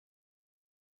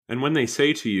And when they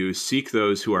say to you, seek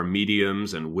those who are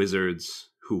mediums and wizards,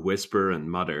 who whisper and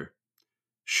mutter,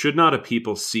 should not a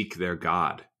people seek their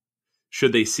God?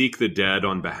 Should they seek the dead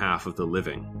on behalf of the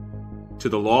living? To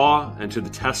the law and to the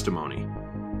testimony,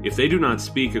 if they do not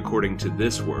speak according to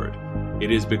this word,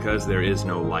 it is because there is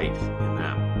no light in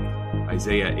them.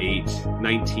 Isaiah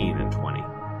 8:19 and 20.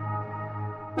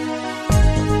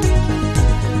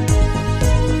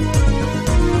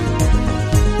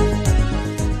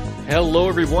 Hello,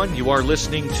 everyone. You are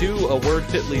listening to A Word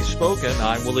Fitly Spoken.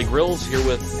 I'm Willie Grills here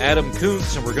with Adam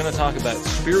Koontz, and we're going to talk about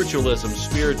spiritualism,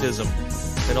 spiritism,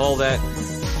 and all that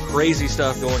crazy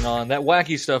stuff going on, that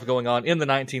wacky stuff going on in the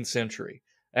 19th century.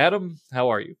 Adam, how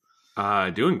are you?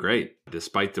 Doing great,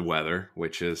 despite the weather,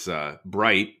 which is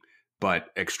bright, but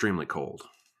extremely cold.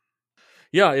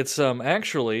 Yeah, it's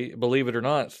actually, believe it or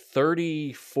not,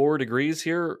 34 degrees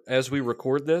here as we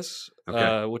record this,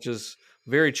 Okay. which is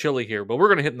very chilly here, but we're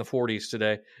going to hit in the 40s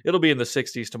today. It'll be in the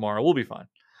 60s tomorrow. We'll be fine.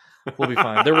 We'll be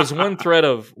fine. There was one thread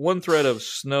of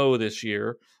snow this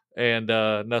year, and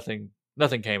nothing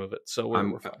came of it. So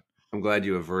we're fine. I'm glad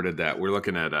you averted that. We're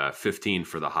looking at 15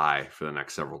 for the high for the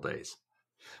next several days.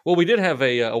 Well, we did have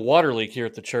a water leak here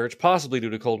at the church, possibly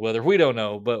due to cold weather. We don't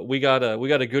know, but we got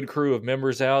a good crew of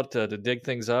members out to dig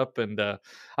things up, and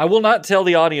I will not tell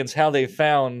the audience how they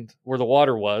found where the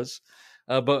water was.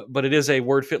 But it is a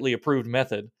word fitly approved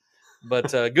method.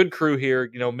 But good crew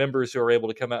here, members who are able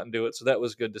to come out and do it. So that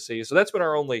was good to see. So that's been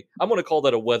our only, I'm going to call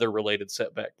that a weather related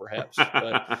setback, perhaps.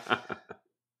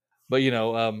 But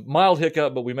mild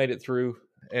hiccup, but we made it through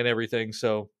and everything.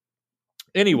 So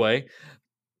anyway,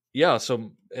 yeah.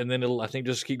 So, and then it'll, I think,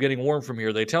 just keep getting warm from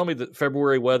here. They tell me that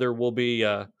February weather will be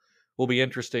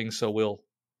interesting. So we'll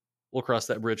cross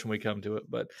that bridge when we come to it.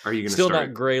 But are you still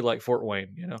not gray like Fort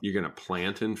Wayne? You're going to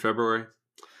plant in February?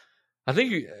 I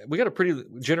think we got a pretty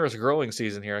generous growing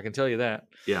season here. I can tell you that.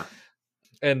 Yeah.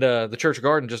 And the church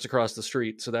garden just across the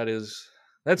street. So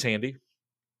that's handy.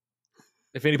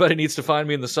 If anybody needs to find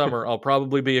me in the summer, I'll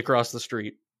probably be across the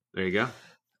street. There you go.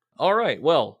 All right.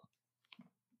 Well,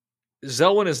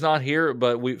 Zelwyn is not here,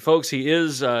 but he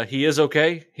is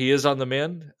okay. He is on the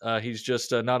mend. He's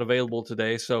just not available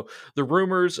today. So the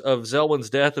rumors of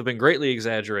Zelwyn's death have been greatly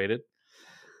exaggerated.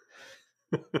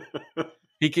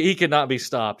 He cannot be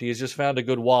stopped. He has just found a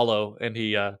good wallow, and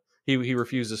he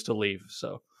refuses to leave.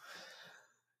 So,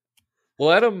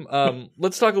 well, Adam,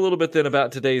 let's talk a little bit then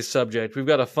about today's subject. We've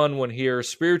got a fun one here: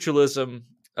 spiritualism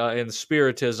and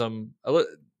spiritism.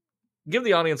 Give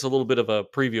the audience a little bit of a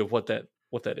preview of what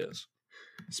that is.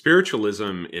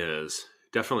 Spiritualism is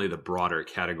definitely the broader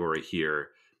category here,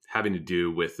 having to do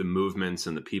with the movements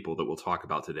and the people that we'll talk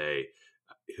about today,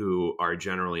 who are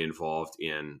generally involved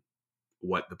in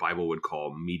what the Bible would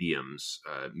call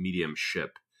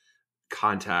mediumship,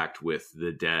 contact with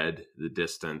the dead, the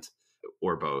distant,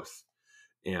 or both.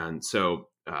 And so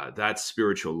that's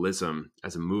spiritualism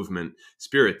as a movement.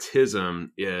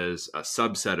 Spiritism is a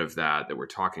subset of that we're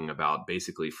talking about,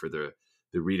 basically for the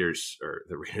readers or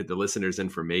the listeners'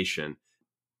 information,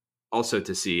 also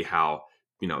to see how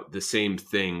the same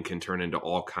thing can turn into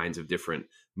all kinds of different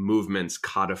movements,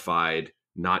 codified,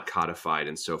 not codified,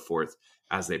 and so forth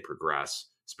as they progress.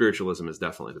 Spiritualism is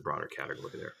definitely the broader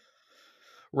category there.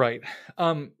 Right.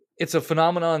 It's a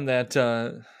phenomenon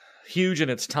that huge in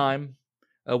its time.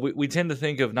 We tend to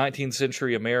think of 19th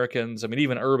century Americans, I mean,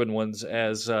 even urban ones,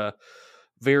 as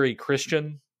very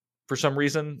Christian for some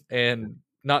reason, and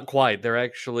not quite. They're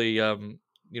actually,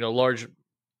 large,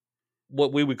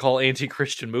 what we would call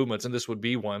anti-Christian movements, and this would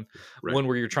be one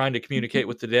where you're trying to communicate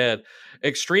with the dead.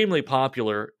 Extremely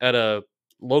popular at a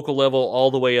local level, all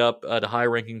the way up to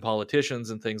high-ranking politicians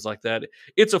and things like that.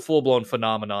 It's a full-blown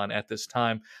phenomenon at this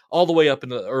time, all the way up in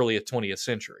the early 20th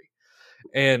century.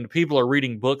 And people are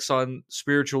reading books on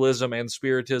spiritualism and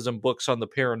spiritism, books on the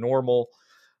paranormal.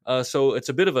 So it's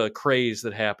a bit of a craze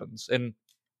that happens. And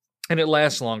it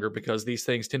lasts longer because these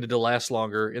things tended to last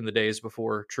longer in the days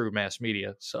before true mass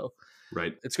media. So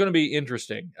right, it's going to be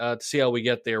interesting to see how we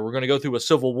get there. We're going to go through a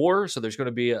civil war, so there's going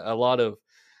to be a lot of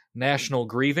national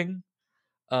grieving,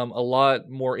 a lot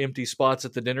more empty spots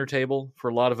at the dinner table for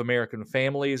a lot of American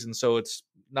families. And so it's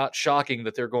not shocking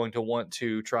that they're going to want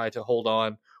to try to hold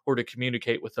on or to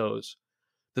communicate with those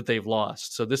that they've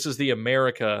lost. So this is the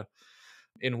America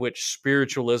in which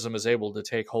spiritualism is able to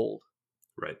take hold.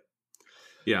 Right.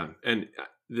 Yeah, and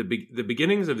the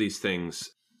beginnings of these things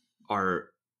are,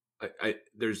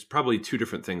 there's probably two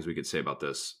different things we could say about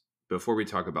this. Before we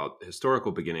talk about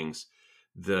historical beginnings,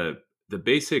 the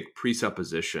basic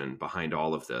presupposition behind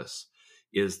all of this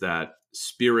is that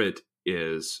spirit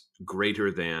is greater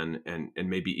than and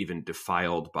maybe even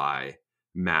defiled by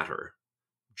matter,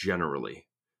 generally.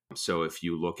 So if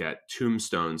you look at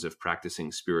tombstones of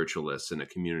practicing spiritualists in a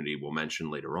community we'll mention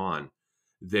later on,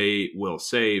 they will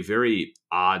say very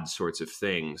odd sorts of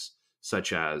things,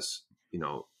 such as,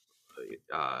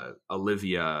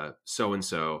 Olivia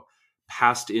so-and-so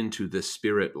passed into the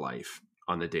spirit life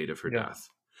on the date of her Yeah. death.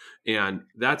 And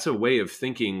that's a way of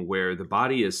thinking where the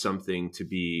body is something to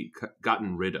be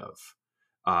gotten rid of.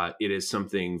 It is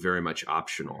something very much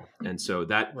optional. And so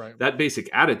that basic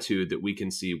attitude that we can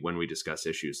see when we discuss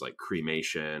issues like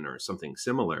cremation or something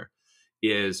similar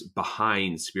is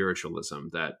behind spiritualism,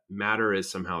 that matter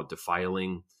is somehow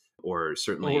defiling or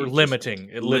certainly limiting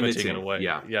in a way.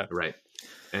 Yeah. Right.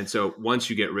 And so once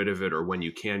you get rid of it, or when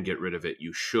you can get rid of it,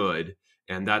 you should.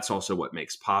 And that's also what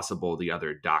makes possible the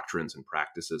other doctrines and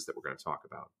practices that we're going to talk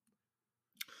about.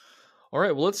 All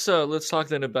right. Well, let's talk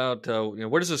then about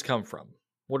where does this come from?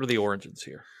 What are the origins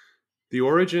here? The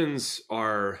origins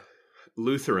are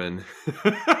Lutheran.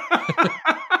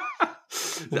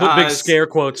 Put big scare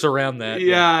quotes around that.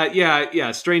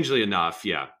 Yeah. Strangely enough,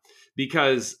 yeah,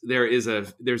 because there's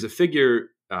a figure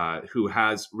who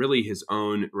has really his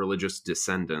own religious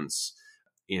descendants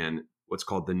in what's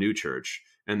called the New Church,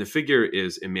 and the figure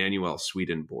is Emanuel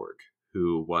Swedenborg,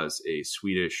 who was a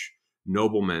Swedish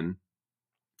nobleman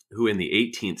who, in the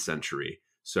 18th century,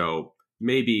 so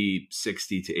maybe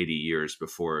 60 to 80 years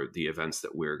before the events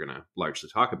that we're going to largely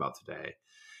talk about today,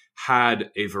 had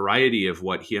a variety of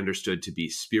what he understood to be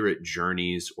spirit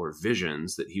journeys or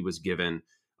visions that he was given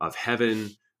of heaven,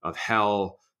 of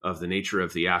hell, of the nature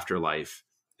of the afterlife.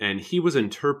 And he was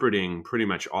interpreting pretty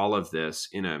much all of this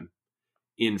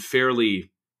in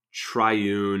fairly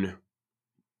triune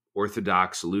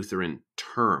Orthodox Lutheran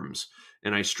terms.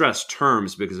 And I stress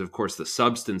terms because, of course, the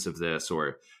substance of this,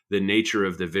 or the nature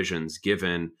of the visions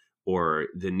given, or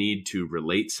the need to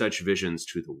relate such visions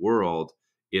to the world,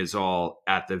 is all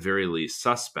at the very least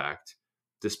suspect,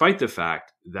 despite the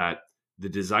fact that the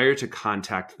desire to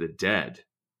contact the dead,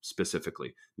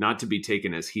 specifically, not to be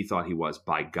taken as he thought he was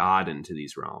by God into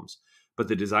these realms, but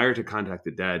the desire to contact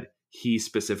the dead, he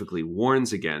specifically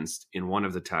warns against in one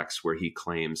of the texts where he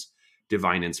claims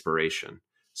divine inspiration.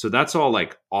 So that's all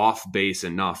like off base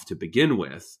enough to begin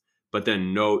with. But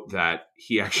then note that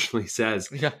he actually says,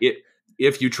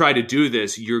 if you try to do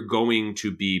this, you're going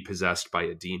to be possessed by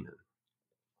a demon.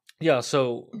 Yeah,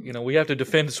 so we have to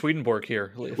defend Swedenborg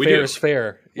here. Fair is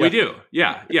fair. Yeah. We do,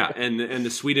 yeah. And the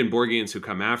Swedenborgians who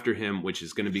come after him, which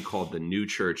is going to be called the New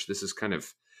Church. This is kind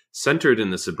of centered in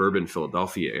the suburban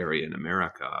Philadelphia area in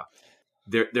America.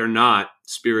 They're not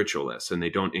spiritualists, and they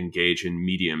don't engage in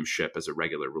mediumship as a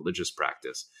regular religious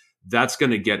practice. That's going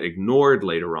to get ignored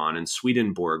later on, and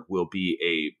Swedenborg will be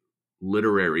a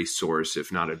literary source,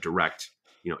 if not a direct,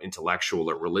 intellectual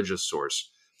or religious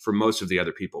source for most of the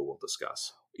other people we'll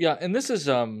discuss. Yeah, and this is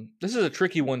a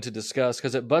tricky one to discuss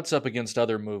because it butts up against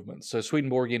other movements. So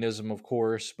Swedenborgianism, of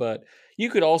course, but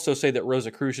you could also say that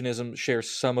Rosicrucianism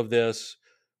shares some of this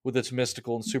with its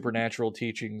mystical and supernatural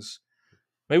teachings.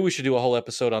 Maybe we should do a whole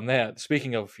episode on that.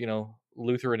 Speaking of,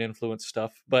 Lutheran influence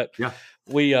stuff, but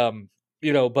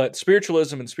but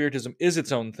spiritualism and spiritism is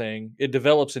its own thing. It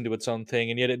develops into its own thing,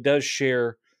 and yet it does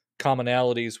share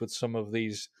commonalities with some of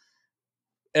these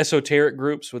esoteric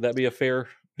groups. Would that be a fair?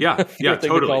 Yeah,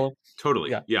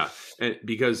 totally. Yeah. And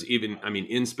because even,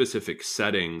 in specific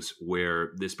settings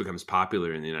where this becomes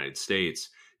popular in the United States,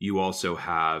 you also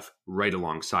have right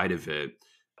alongside of it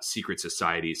secret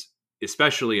societies,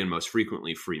 especially and most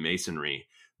frequently Freemasonry,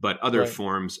 but other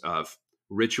forms of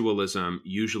ritualism,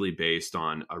 usually based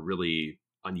on a really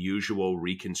unusual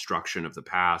reconstruction of the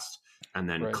past and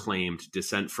then claimed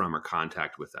descent from or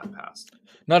contact with that past.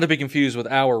 Not to be confused with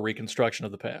our reconstruction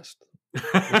of the past.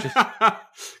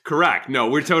 Correct. No,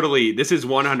 this is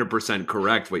 100%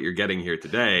 correct what you're getting here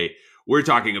today. We're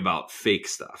talking about fake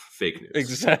stuff, fake news.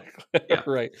 Exactly. Yeah.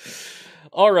 Right.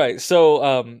 All right.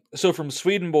 So from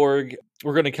Swedenborg,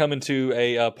 we're going to come into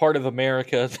a part of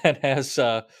America that has,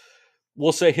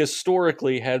 we'll say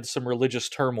historically had some religious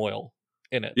turmoil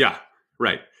in it. Yeah,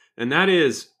 right. And that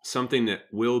is something that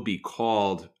will be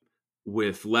called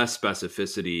with less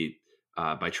specificity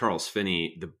by Charles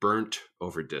Finney, the burnt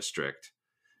over district,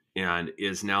 and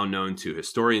is now known to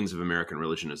historians of American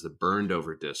religion as the burned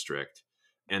over district.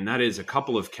 And that is a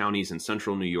couple of counties in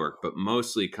central New York, but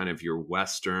mostly kind of your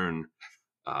western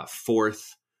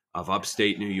fourth of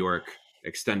upstate New York,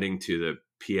 extending to the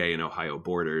PA and Ohio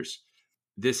borders.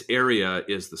 This area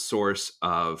is the source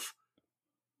of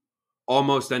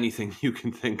almost anything you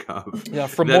can think of. Yeah,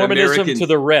 from Mormonism to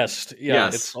the rest. Yeah,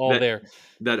 yes, it's all there.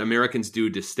 That Americans do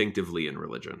distinctively in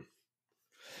religion.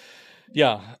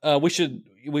 Yeah,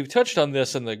 we've touched on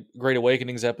this in the Great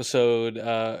Awakenings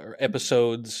or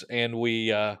episodes, and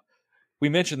we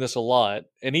mentioned this a lot,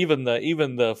 and even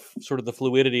the sort of the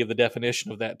fluidity of the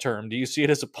definition of that term. Do you see it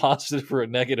as a positive or a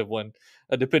negative one,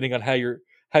 depending on how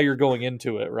you're going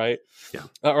into it, right? Yeah.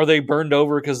 Are they burned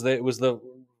over because it was the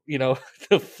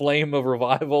the flame of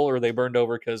revival, or are they burned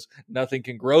over because nothing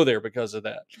can grow there because of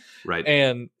that? Right.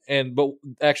 But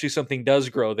actually something does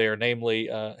grow there, namely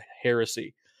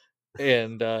heresy,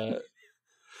 and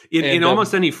In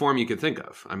almost any form you could think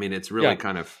of. I mean, it's really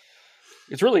kind of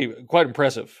it's really quite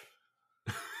impressive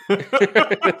in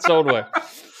its own way.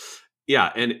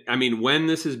 Yeah, and I mean, when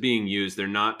this is being used, they're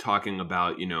not talking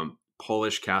about,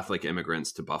 Polish Catholic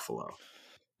immigrants to Buffalo.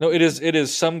 No, it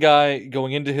is some guy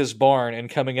going into his barn and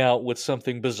coming out with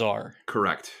something bizarre.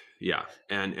 Correct. Yeah.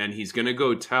 And he's going to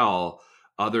go tell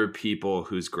other people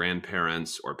whose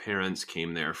grandparents or parents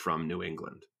came there from New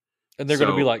England. And they're going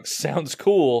to be like, sounds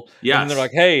cool. Yes. And then they're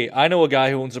like, hey, I know a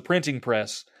guy who owns a printing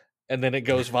press. And then it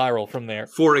goes viral from there.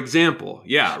 For example.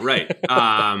 Yeah, right.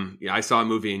 I saw a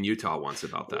movie in Utah once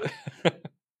about that.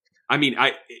 I mean,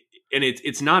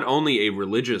 it's not only a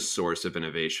religious source of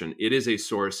innovation, it is a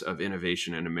source of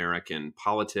innovation in American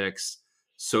politics,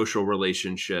 social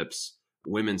relationships.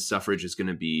 Women's suffrage is going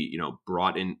to be,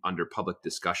 brought in under public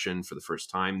discussion for the first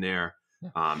time there.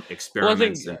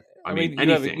 Experiments. Well,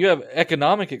 anything. You have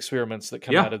economic experiments that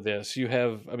come out of this. You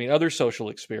have, other social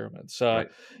experiments. Right.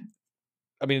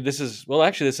 This doesn't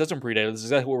predate. This is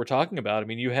exactly what we're talking about.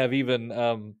 You have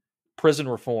even prison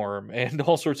reform and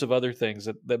all sorts of other things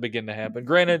that begin to happen.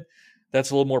 Granted,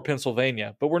 that's a little more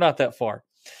Pennsylvania, but we're not that far.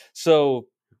 So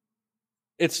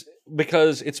it's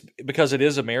because it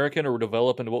is American, or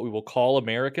developed into what we will call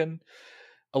American.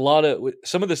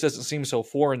 Some of this doesn't seem so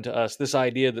foreign to us. This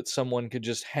idea that someone could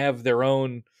just have their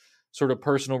own sort of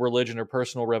personal religion or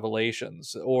personal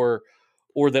revelations, or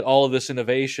that all of this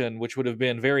innovation, which would have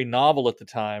been very novel at the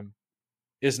time,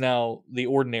 is now the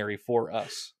ordinary for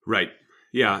us. Right.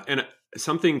 Yeah. And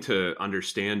something to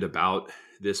understand about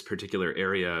this particular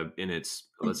area in its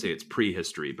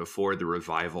prehistory, before the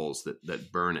revivals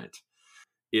that burn it,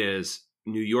 is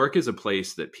New York is a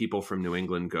place that people from New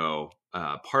England go,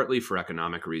 partly for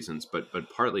economic reasons, but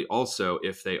partly also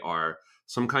if they are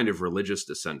some kind of religious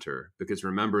dissenter, because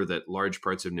remember that large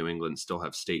parts of New England still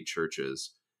have state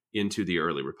churches into the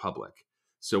early republic.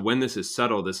 So when this is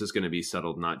settled, this is going to be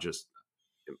settled not just,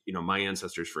 my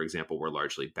ancestors, for example, were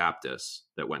largely Baptists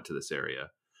that went to this area.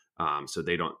 So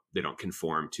they don't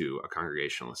conform to a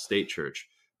congregational state church,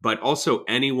 but also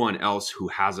anyone else who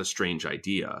has a strange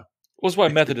idea. Well, that's why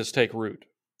Methodists take root.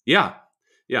 Yeah.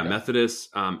 Methodists.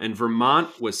 And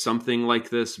Vermont was something like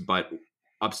this, but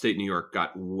upstate New York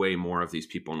got way more of these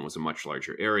people and was a much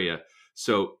larger area.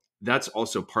 So that's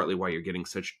also partly why you're getting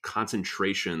such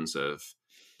concentrations of,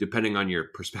 depending on your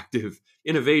perspective,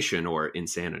 innovation or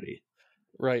insanity.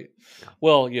 Right. Yeah.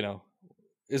 Well,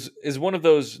 is one of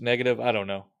those negative? I don't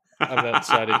know. I haven't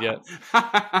decided yet.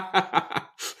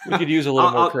 We could use a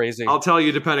little more crazy. I'll tell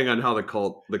you, depending on how the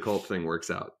cult thing works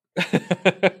out.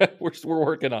 We're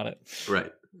working on it.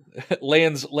 Right.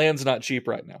 Land's not cheap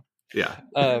right now. Yeah.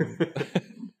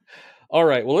 All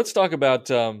right. Well, let's talk about.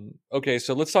 So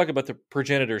let's talk about the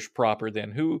progenitors proper. Then,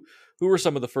 who were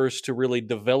some of the first to really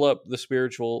develop the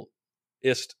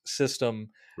spiritualist system,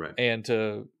 right, and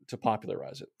to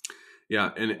popularize it?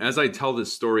 Yeah, and as I tell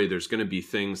this story, there's going to be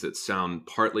things that sound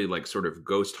partly like sort of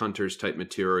ghost hunters type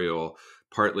material,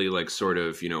 partly like sort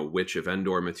of, Witch of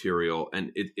Endor material,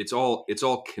 and it's all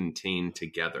contained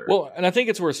together. Well, and I think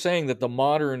it's worth saying that the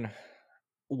modern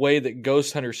way that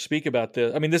ghost hunters speak about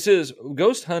this,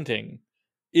 ghost hunting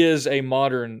is a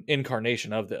modern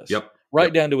incarnation of this. Yep.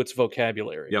 Right down to its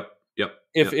vocabulary. Yep.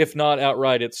 If not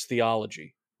outright, it's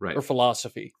theology. Right. Or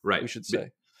philosophy. Right. We should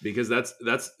say. Because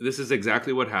this is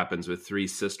exactly what happens with three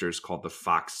sisters called the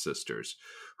Fox sisters,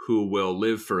 who will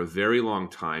live for a very long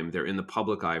time. They're in the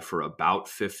public eye for about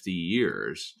 50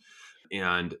 years.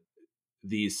 And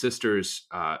these sisters,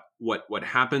 what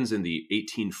happens in the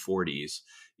 1840s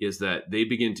is that they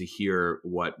begin to hear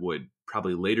what would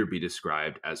probably later be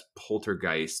described as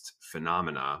poltergeist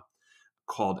phenomena,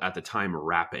 called at the time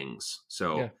rappings.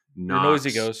 So knocks,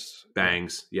 noisy ghosts,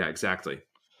 bangs. Yeah, exactly.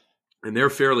 And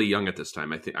they're fairly young at this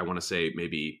time. I want to say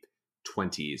maybe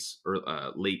 20s or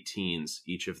late teens,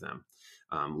 each of them,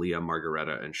 Leah,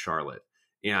 Margaretta, and Charlotte.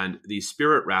 And these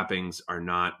spirit rappings are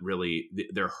not really,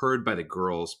 they're heard by the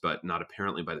girls, but not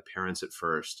apparently by the parents at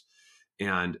first.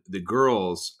 And the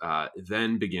girls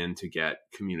then begin to get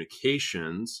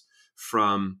communications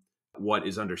from what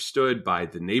is understood by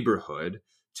the neighborhood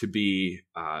to be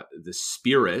the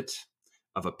spirit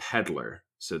of a peddler.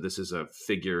 So this is a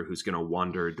figure who's going to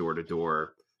wander door to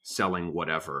door selling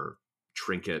whatever,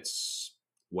 trinkets,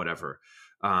 whatever.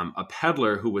 A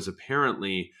peddler who was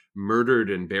apparently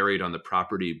murdered and buried on the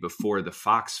property before the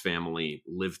Fox family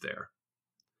lived there.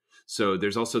 So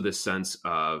there's also this sense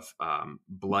of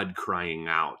blood crying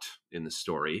out in the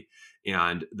story,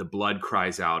 and the blood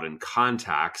cries out and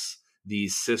contacts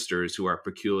these sisters who are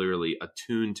peculiarly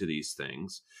attuned to these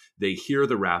things. They hear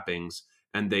the rappings,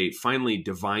 and they finally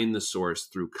divine the source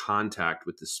through contact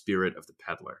with the spirit of the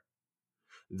peddler.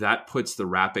 That puts the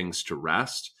rappings to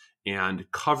rest,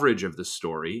 and coverage of the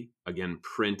story, again,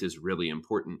 print is really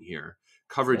important here.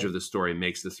 Coverage of the story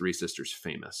makes the three sisters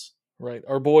famous. Right.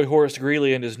 Our boy Horace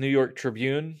Greeley and his New York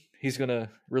Tribune, he's going to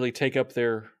really take up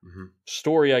their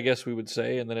story, I guess we would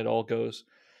say, and then it all goes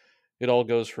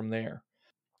from there.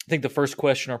 I think the first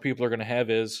question our people are going to have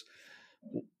is,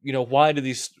 why do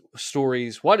these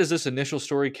stories, why does this initial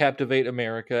story captivate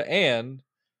America, and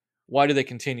why do they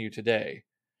continue today?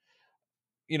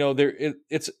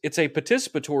 It's a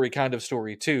participatory kind of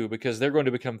story too, because they're going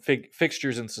to become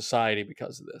fixtures in society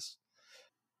because of this.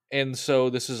 And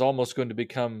so this is almost going to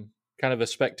become kind of a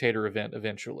spectator event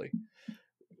eventually.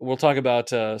 We'll talk about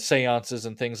seances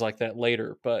and things like that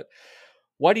later, but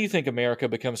why do you think America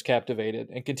becomes captivated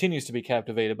and continues to be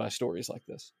captivated by stories like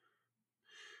this?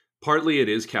 Partly it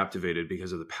is captivated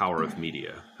because of the power of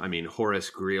media. I mean, Horace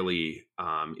Greeley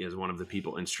is one of the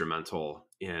people instrumental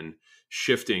in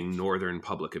shifting Northern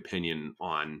public opinion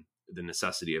on the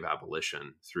necessity of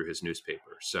abolition through his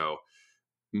newspaper. So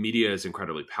media is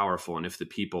incredibly powerful. And if the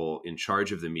people in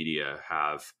charge of the media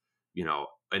have,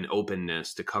 an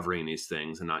openness to covering these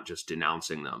things and not just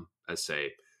denouncing them, as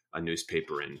say a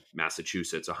newspaper in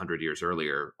Massachusetts 100 years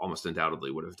earlier almost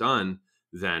undoubtedly would have done,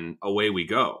 then away we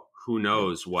go. Who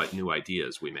knows what new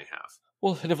ideas we may have.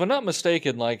 Well, and if I'm not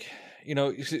mistaken,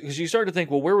 because you start to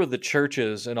think, well, where were the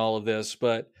churches in all of this?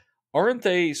 But aren't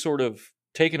they sort of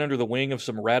taken under the wing of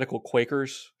some radical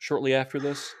Quakers shortly after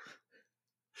this?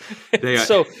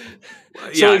 So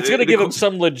it's going to give them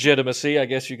some legitimacy, I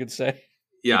guess you could say.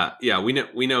 Yeah, we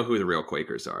know who the real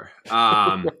Quakers are.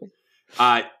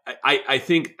 I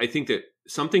think that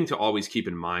something to always keep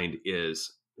in mind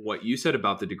is what you said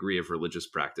about the degree of religious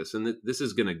practice, and this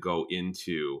is going to go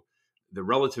into the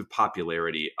relative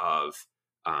popularity of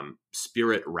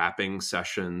spirit rapping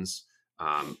sessions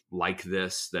like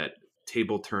this, that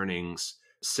table turnings,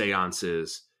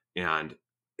 seances, and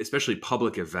especially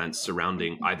public events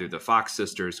surrounding either the Fox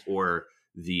sisters or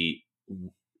the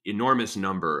enormous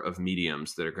number of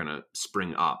mediums that are going to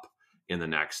spring up in the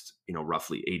next,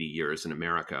 roughly 80 years in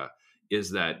America,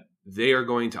 is that they are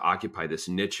going to occupy this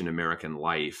niche in American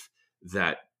life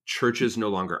that churches no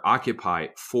longer occupy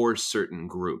for certain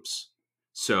groups.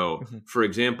 So, for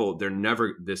example,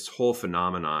 this whole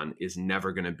phenomenon is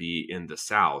never going to be in the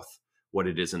South what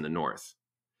it is in the North,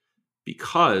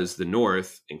 because the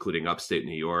North, including upstate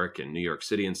New York and New York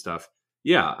City and stuff,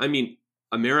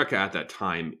 America at that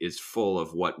time is full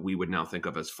of what we would now think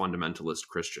of as fundamentalist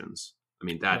Christians.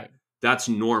 That's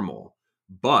normal,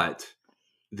 but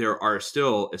there are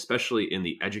still, especially in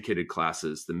the educated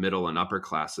classes, the middle and upper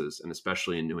classes, and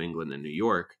especially in New England and New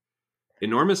York,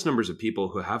 enormous numbers of people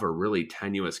who have a really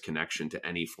tenuous connection to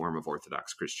any form of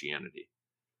Orthodox Christianity.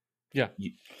 Yeah.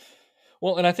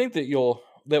 Well, and I think that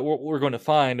what we're going to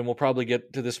find, and we'll probably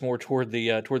get to this more toward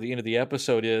the end of the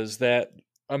episode, is that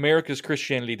America's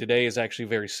Christianity today is actually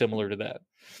very similar to that.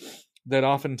 That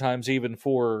oftentimes, even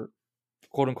for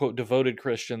quote unquote devoted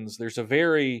Christians, there's a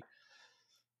very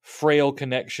frail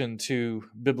connection to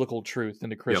biblical truth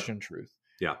and to Christian truth.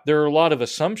 Yeah. There are a lot of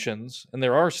assumptions, and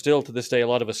there are still to this day a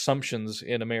lot of assumptions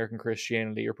in American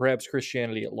Christianity, or perhaps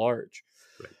Christianity at large,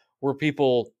 where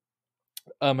people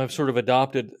have sort of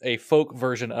adopted a folk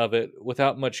version of it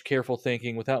without much careful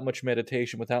thinking, without much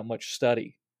meditation, without much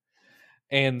study.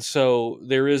 And so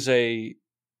there is a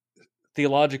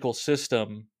theological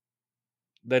system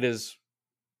that is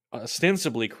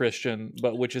ostensibly Christian,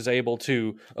 but which is able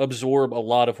to absorb a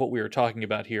lot of what we are talking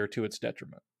about here to its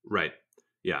detriment. Right.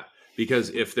 Yeah. Because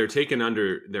if they're taken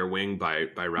under their wing by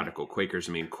radical Quakers,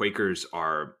 Quakers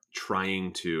are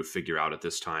trying to figure out at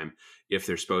this time if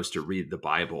they're supposed to read the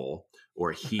Bible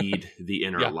or heed the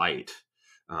inner light.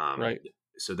 Right.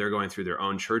 So they're going through their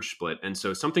own church split. And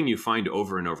so something you find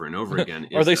over and over and over again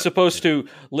is... Are they supposed to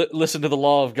listen to the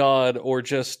law of God or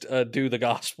just do the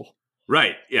gospel?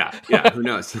 Right. Yeah. Yeah. Who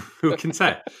knows? Who can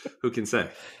say?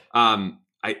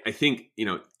 I think,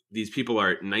 these people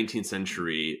are 19th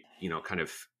century, kind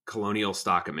of colonial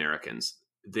stock Americans.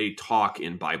 They talk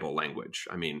in Bible language.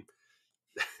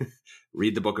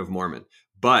 Read the Book of Mormon.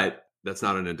 But That's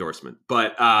not an endorsement,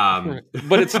 but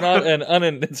but it's not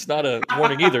it's not a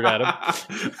warning either, Adam.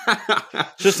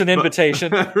 It's just an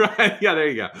invitation, right? Yeah, there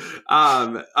you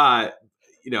go.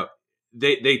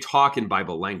 They talk in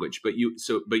Bible language, but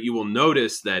you will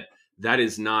notice that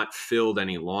is not filled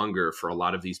any longer for a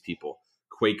lot of these people,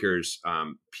 Quakers,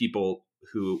 people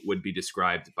who would be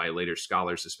described by later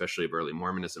scholars, especially of early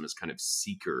Mormonism, as kind of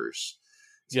seekers.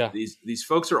 Yeah, these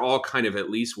folks are all kind of at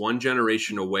least one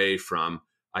generation away from.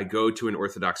 I go to an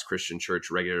Orthodox Christian church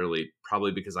regularly,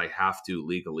 probably because I have to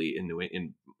legally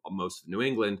in most of New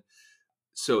England.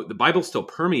 So the Bible still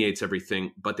permeates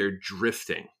everything, but they're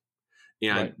drifting.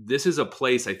 And This is a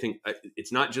place, I think,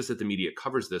 it's not just that the media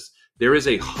covers this. There is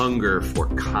a hunger for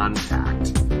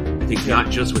contact. I think not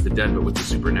just with the dead, but with the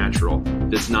supernatural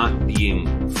that's not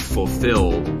being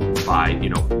fulfilled by,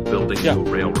 building new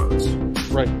railroads.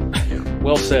 Right. Yeah.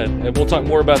 Well said. And we'll talk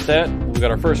more about that. We've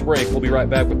got our first break. We'll be right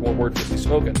back with more Word Fitly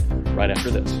Spoken right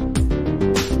after this.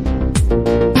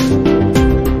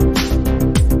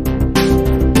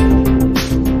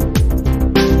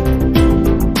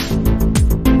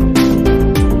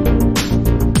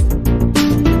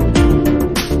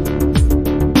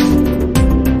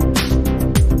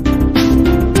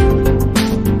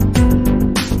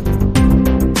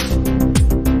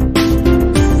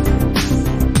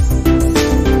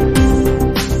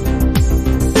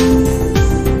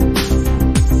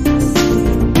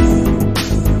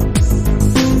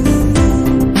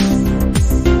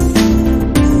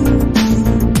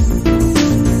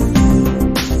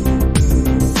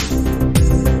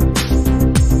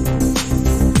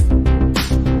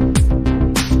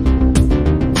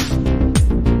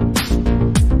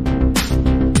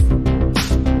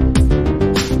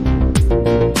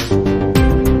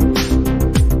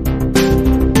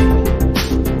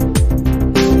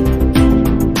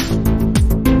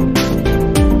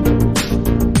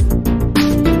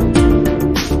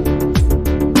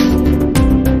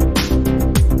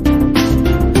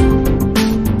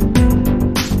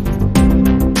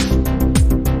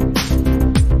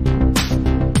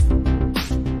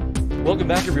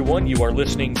 You are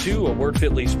listening to A Word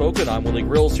Fitly Spoken. I'm Willie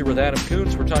Grills here with Adam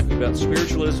Koontz. We're talking about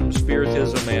spiritualism,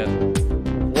 spiritism,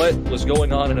 and what was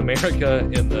going on in America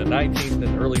in the 19th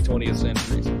and early 20th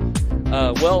centuries.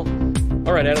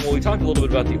 All right, Adam, well, we talked a little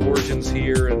bit about the origins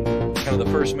here and kind of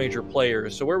the first major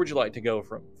players. So where would you like to go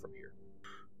from here?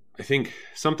 I think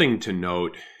something to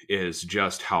note is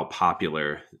just how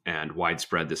popular and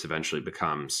widespread this eventually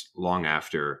becomes long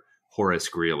after Horace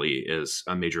Greeley is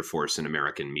a major force in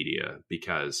American media,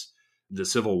 because the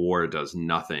Civil War does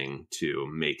nothing to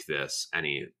make this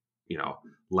any,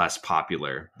 less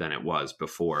popular than it was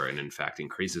before, and in fact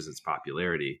increases its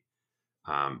popularity,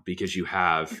 because you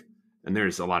have, and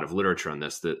there's a lot of literature on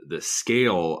this, the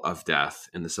scale of death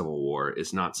in the Civil War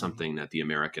is not something that the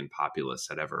American populace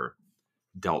had ever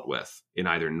dealt with in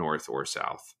either North or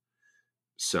South.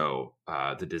 So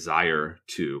the desire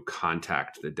to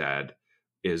contact the dead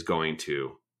is going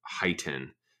to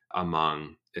heighten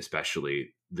among especially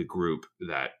the group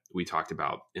that we talked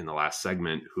about in the last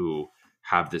segment, who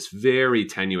have this very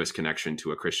tenuous connection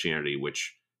to a Christianity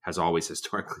which has always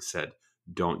historically said,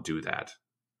 don't do that.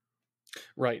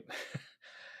 Right.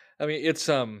 I mean, it's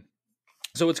so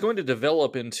it's going to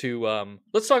develop into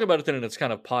let's talk about it then in its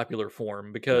kind of popular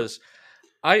form, because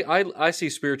I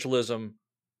see spiritualism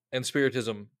and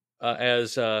spiritism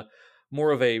as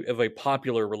more of a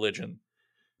popular religion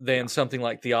than something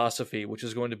like theosophy, which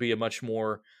is going to be a much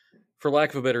more, for lack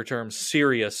of a better term,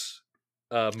 serious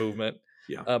movement.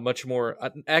 Yeah. Much more,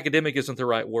 academic isn't the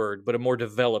right word, but a more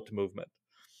developed movement.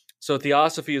 So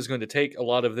theosophy is going to take a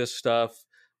lot of this stuff,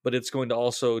 but it's going to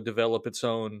also develop its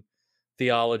own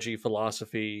theology,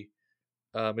 philosophy.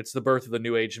 It's the birth of the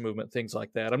New Age movement, things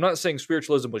like that. I'm not saying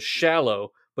spiritualism was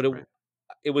shallow, but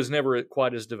it was never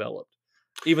quite as developed,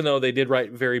 even though they did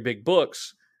write very big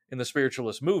books in the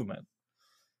spiritualist movement.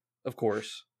 Of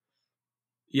course.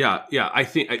 Yeah. I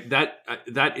think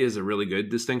that is a really good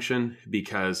distinction,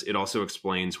 because it also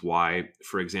explains why,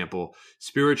 for example,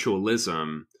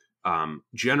 spiritualism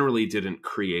generally didn't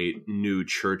create new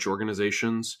church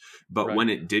organizations, but when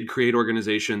it did create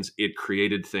organizations, it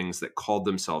created things that called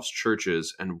themselves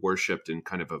churches and worshipped in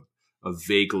kind of a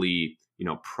vaguely,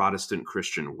 Protestant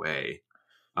Christian way.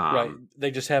 Right.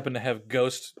 They just happen to have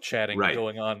ghost chatting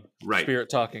going on, spirit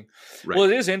talking. Right. Well,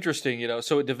 it is interesting,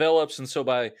 so it develops. And so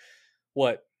by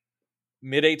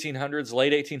mid 1800s,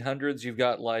 late 1800s, you've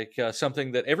got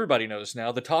something that everybody knows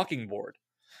now, the talking board.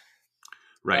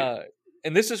 Right.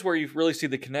 And this is where you really see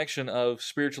the connection of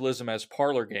spiritualism as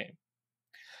parlor game,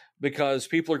 because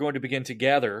people are going to begin to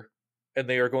gather and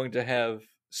they are going to have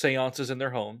seances in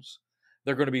their homes.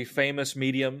 They're going to be famous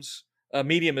mediums. A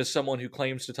medium is someone who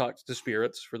claims to talk to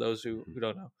spirits, for those who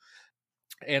don't know.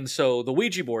 And so the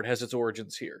Ouija board has its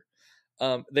origins here.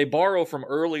 They borrow from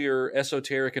earlier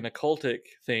esoteric and occultic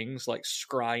things like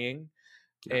scrying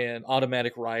and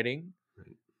automatic writing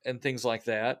and things like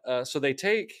that. So they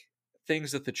take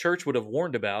things that the church would have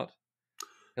warned about,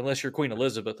 unless you're Queen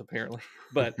Elizabeth, apparently.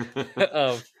 But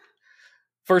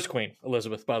first Queen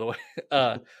Elizabeth, by the way.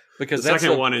 Because the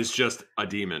second one is just a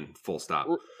demon, full stop.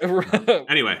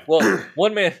 Anyway. Well,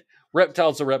 one man,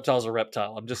 reptile's a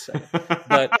reptile. I'm just saying.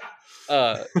 But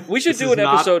we should do an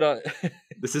episode on...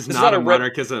 This is not a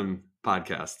monarchism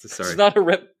podcast. Sorry. It's not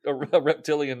a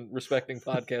reptilian respecting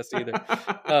podcast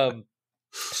either.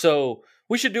 So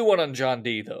we should do one on John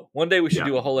Dee, though. One day we should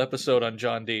do a whole episode on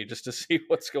John Dee just to see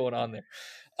what's going on there.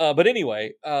 But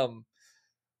anyway,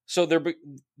 so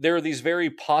there are these very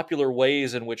popular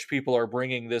ways in which people are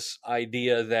bringing this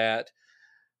idea that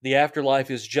the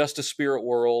afterlife is just a spirit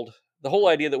world. The whole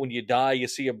idea that when you die, you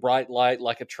see a bright light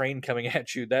like a train coming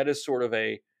at you, that is sort of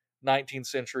a 19th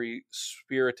century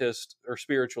spiritist or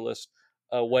spiritualist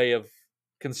way of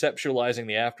conceptualizing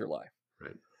the afterlife.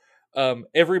 Right.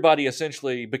 Everybody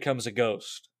essentially becomes a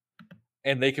ghost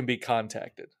and they can be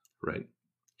contacted. Right.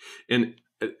 And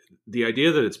the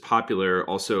idea that it's popular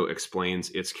also explains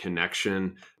its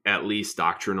connection, at least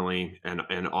doctrinally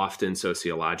and often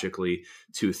sociologically,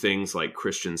 to things like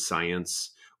Christian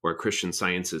Science or Christian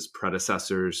Science's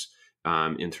predecessors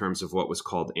in terms of what was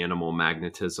called animal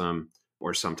magnetism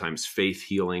or sometimes faith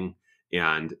healing.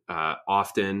 And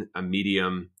often a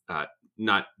medium,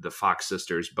 not the Fox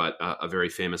sisters, but a very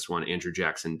famous one, Andrew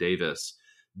Jackson Davis,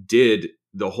 did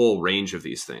the whole range of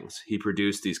these things. He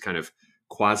produced these kind of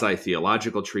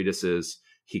quasi-theological treatises.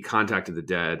 He contacted the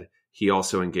dead. He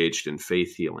also engaged in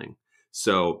faith healing.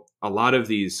 So a lot of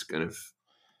these kind of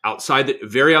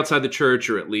very outside the church,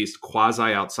 or at least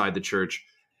quasi outside the church,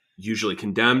 usually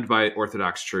condemned by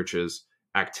Orthodox churches,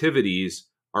 activities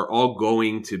are all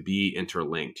going to be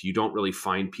interlinked. You don't really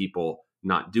find people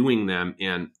not doing them.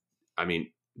 And I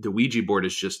mean, the Ouija board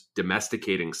is just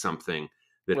domesticating something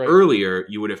that earlier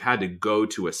you would have had to go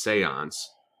to a seance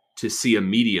to see a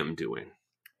medium doing.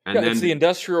 And then it's the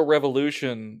Industrial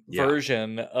Revolution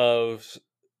version of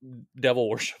devil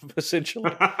worship,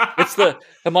 essentially. It's the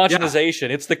homogenization.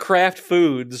 It's the craft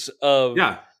foods of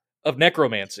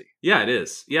necromancy. Yeah, it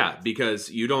is. Yeah,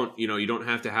 because you don't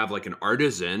have to have like an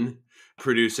artisan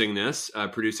producing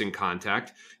producing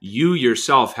contact. You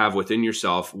yourself have within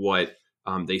yourself what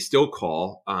they still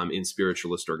call in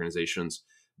spiritualist organizations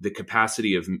the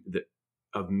capacity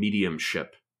of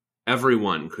mediumship.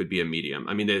 Everyone could be a medium.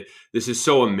 I mean, this is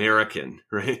so American,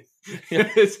 right?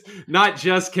 It's not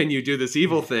just can you do this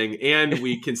evil thing and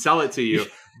we can sell it to you,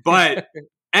 but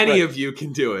any of you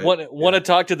can do it. Want to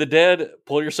talk to the dead?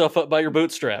 Pull yourself up by your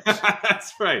bootstraps.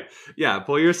 That's right. Yeah,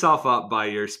 pull yourself up by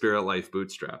your spirit life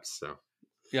bootstraps. So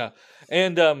yeah,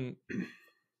 and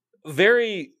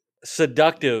very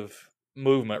seductive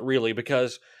movement, really,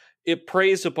 because it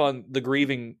preys upon the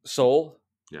grieving soul.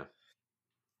 Yeah.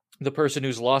 The person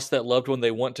who's lost that loved one,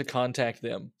 they want to contact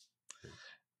them.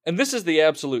 And this is the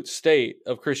absolute state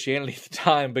of Christianity at the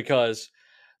time, because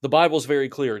the Bible's very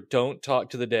clear. Don't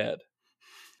talk to the dead.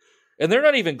 And they're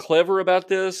not even clever about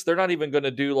this. They're not even going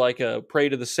to do like a pray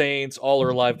to the saints, all are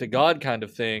alive to God kind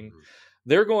of thing.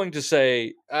 They're going to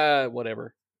say,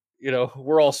 whatever.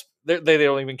 We're all, they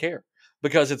don't even care,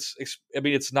 because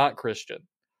it's not Christian.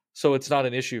 So it's not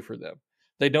an issue for them.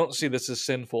 They don't see this as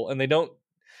sinful, and they don't,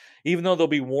 even though there'll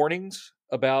be warnings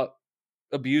about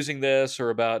abusing this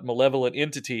or about malevolent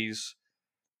entities,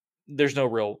 there's no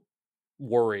real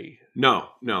worry. No.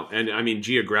 And I mean,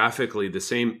 geographically, the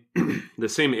same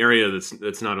area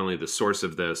that's not only the source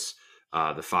of this,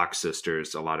 the Fox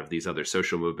sisters, a lot of these other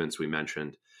social movements we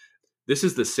mentioned, this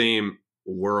is the same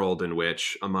world in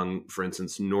which, among, for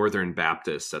instance, Northern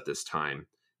Baptists at this time,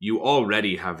 you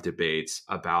already have debates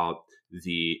about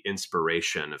the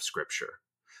inspiration of Scripture.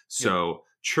 So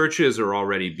churches are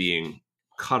already being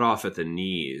cut off at the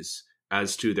knees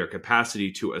as to their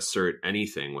capacity to assert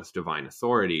anything with divine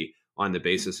authority on the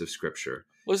basis of Scripture.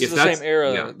 Well, this is the same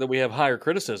era that we have higher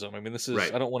criticism. I mean, this is,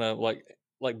 I don't want to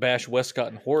like bash Westcott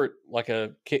and Hort like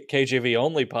a KJV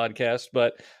only podcast,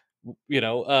 but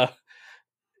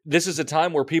this is a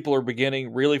time where people are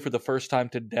beginning really for the first time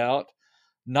to doubt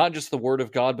not just the word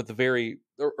of God, but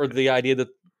the idea that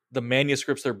the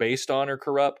manuscripts they're based on are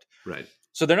corrupt. Right.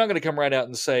 So they're not going to come right out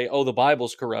and say, oh, the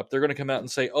Bible's corrupt. They're going to come out and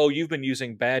say, oh, you've been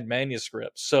using bad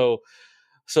manuscripts. So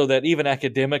that even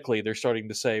academically, they're starting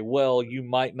to say, well, you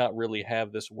might not really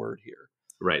have this word here.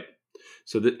 Right.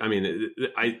 So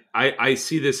I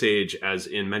see this age as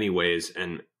in many ways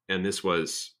an and this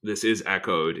is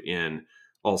echoed in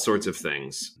all sorts of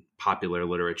things, popular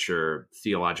literature,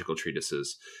 theological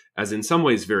treatises, as in some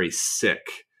ways very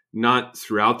sick, not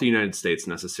throughout the United States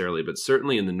necessarily, but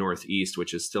certainly in the Northeast,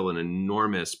 which is still an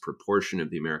enormous proportion of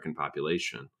the American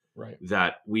population, right?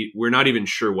 That we're not even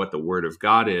sure what the word of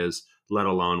God is, let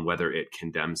alone whether it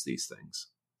condemns these things.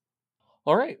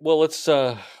 All right. Well, let's,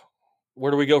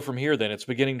 where do we go from here then? It's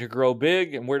beginning to grow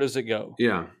big, and where does it go?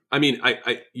 Yeah. I mean,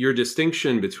 your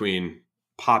distinction between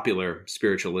popular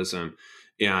spiritualism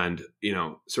and,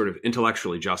 sort of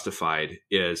intellectually justified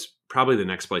is probably the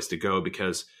next place to go,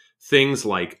 because things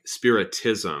like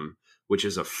Spiritism, which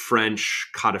is a French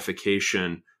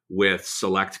codification with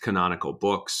select canonical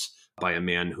books by a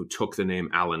man who took the name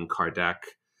Allan Kardec,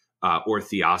 or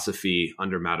Theosophy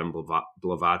under Madame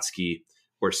Blavatsky,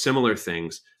 or similar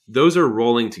things, those are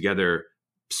rolling together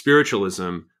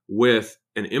spiritualism with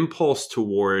an impulse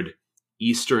toward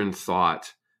Eastern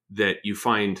thought that you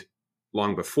find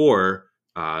long before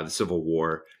the Civil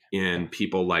War in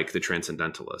people like the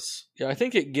Transcendentalists. Yeah, I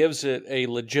think it gives it a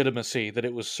legitimacy that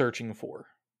it was searching for,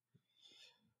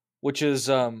 which is,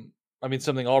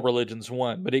 something all religions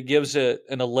want, but it gives it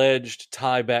an alleged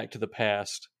tie back to the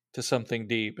past, to something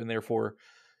deep, and therefore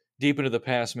deep into the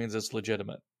past means it's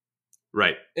legitimate.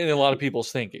 Right. In a lot of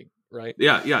people's thinking, right?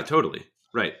 Yeah, totally.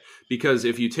 Right. Because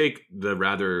if you take the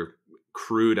rather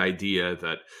crude idea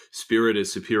that spirit is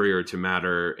superior to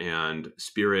matter and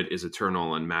spirit is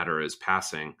eternal and matter is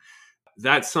passing,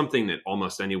 that's something that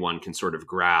almost anyone can sort of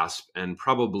grasp, and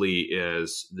probably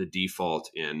is the default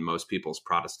in most people's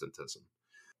Protestantism.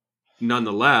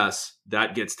 Nonetheless,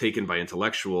 that gets taken by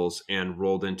intellectuals and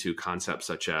rolled into concepts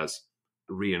such as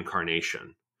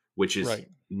reincarnation, which is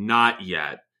not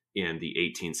yet in the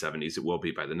 1870s. It will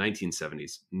be by the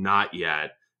 1970s, not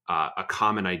yet a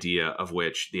common idea of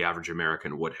which the average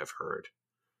American would have heard.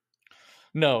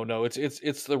 No,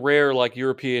 it's the rare, like,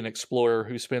 European explorer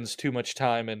who spends too much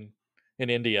time in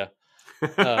India.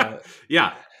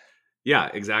 Yeah,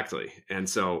 exactly. And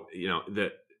so,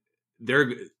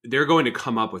 they're going to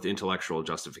come up with intellectual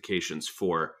justifications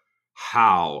for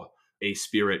how a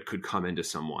spirit could come into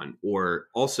someone, or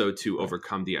also to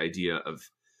overcome the idea of,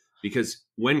 because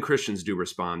when Christians do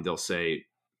respond, they'll say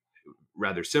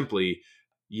rather simply,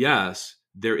 yes,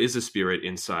 there is a spirit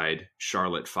inside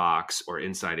Charlotte Fox or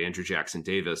inside Andrew Jackson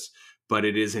Davis, but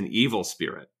it is an evil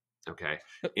spirit. Okay.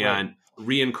 And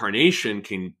reincarnation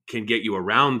can get you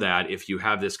around that if you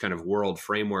have this kind of world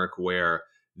framework where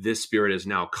this spirit has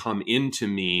now come into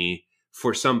me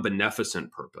for some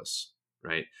beneficent purpose,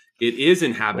 right? It is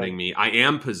inhabiting me. I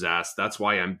am possessed. That's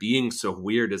why I'm being so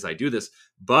weird as I do this.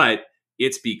 But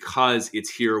it's because it's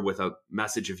here with a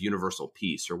message of universal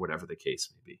peace, or whatever the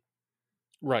case may be.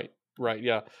 Right.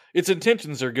 Yeah. Its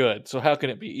intentions are good. So how can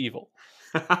it be evil?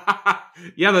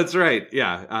 Yeah, that's right.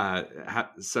 Yeah.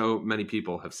 So many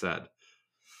people have said.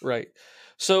 Right.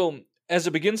 So as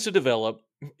it begins to develop,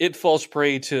 it falls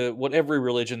prey to what every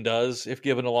religion does, if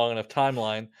given a long enough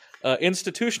timeline,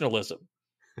 institutionalism.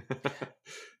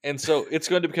 And so it's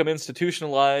going to become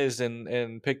institutionalized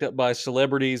and picked up by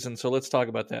celebrities. And so let's talk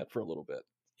about that for a little bit.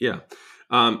 Yeah.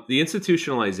 The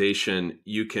institutionalization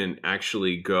you can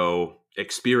actually go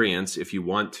experience if you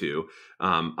want to.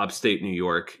 Upstate New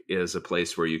York is a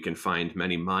place where you can find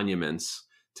many monuments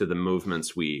to the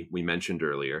movements we mentioned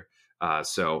earlier.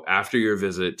 So after your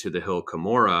visit to the Hill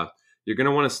Cumorah, you're going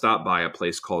to want to stop by a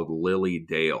place called Lily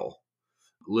Dale.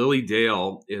 Lily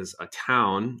Dale is a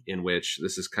town in which,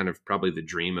 this is kind of probably the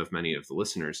dream of many of the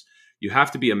listeners, you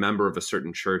have to be a member of a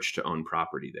certain church to own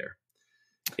property there.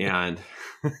 And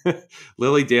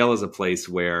Lily Dale is a place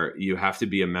where you have to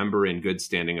be a member in good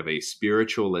standing of a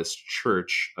spiritualist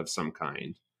church of some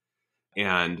kind.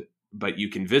 But you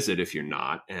can visit if you're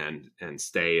not, and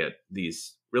stay at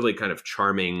these really kind of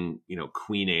charming,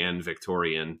 Queen Anne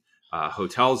Victorian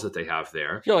hotels that they have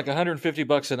there. Yeah, like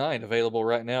 $150 a night available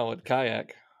right now at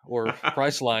Kayak or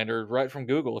Priceline, or right from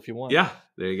Google if you want. Yeah,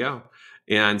 there you go.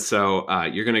 And so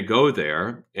you're going to go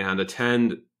there and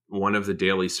attend one of the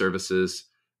daily services,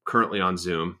 currently on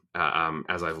Zoom,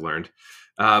 as I've learned.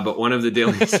 But one of the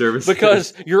daily services,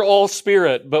 because you're all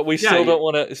spirit, but we still don't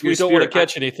want to. We don't want to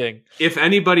catch anything. If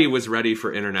anybody was ready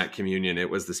for internet communion, it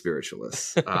was the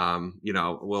spiritualists.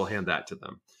 We'll hand that to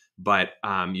them. But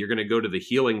you're going to go to the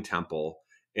Healing Temple,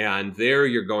 and there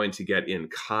you're going to get in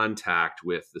contact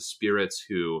with the spirits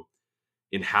who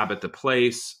inhabit the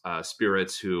place,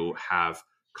 spirits who have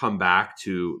come back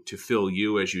to fill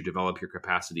you as you develop your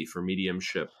capacity for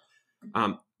mediumship.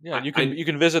 You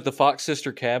can visit the Fox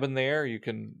Sister cabin there. You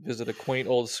can visit a quaint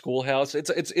old schoolhouse. It's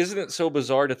isn't it so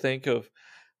bizarre to think of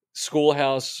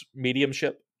schoolhouse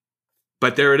mediumship?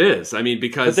 But there it is. I mean, But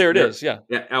because there it is. Yeah.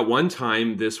 at one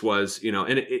time this was,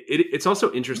 and it's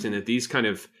also interesting that these kind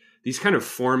of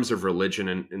forms of religion,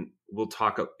 and we'll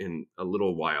talk in a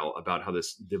little while about how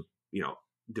this,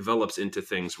 develops into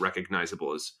things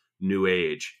recognizable as New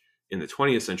Age in the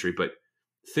 20th century. But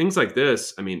things like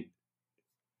this, I mean,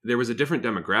 there was a different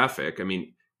demographic. I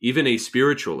mean, even a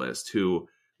spiritualist who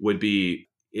would be,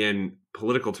 in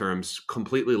political terms,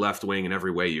 completely left-wing in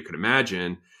every way you could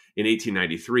imagine, in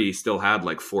 1893 still had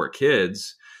like 4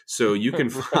 kids. So you can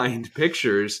find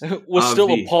pictures. Was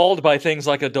still appalled by things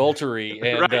like adultery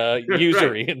and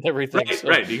usury and everything. Right,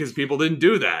 right, because people didn't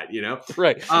do that,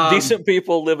 Right. Decent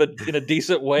people live in a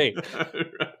decent way.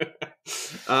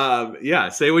 Yeah,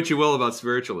 say what you will about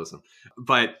spiritualism.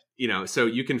 But, so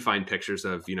you can find pictures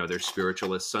of, their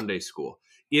spiritualist Sunday school.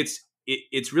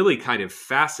 It's really kind of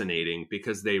fascinating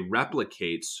because they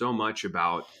replicate so much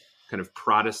about kind of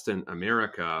Protestant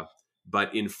America,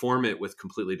 but inform it with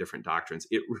completely different doctrines.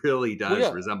 It really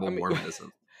does resemble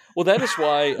Mormonism. Well, that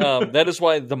is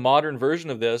why the modern version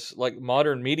of this, like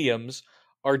modern mediums,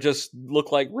 are just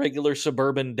look like regular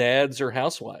suburban dads or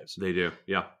housewives. They do,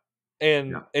 yeah.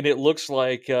 And it looks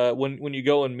like when you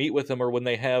go and meet with them, or when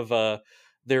they have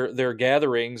their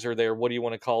gatherings, or their, what do you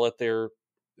want to call it, their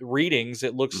readings,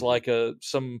 it looks like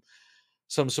some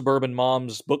suburban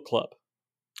mom's book club.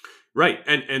 Right.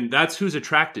 And that's who's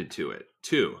attracted to it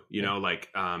too. Like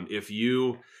if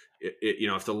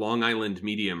the Long Island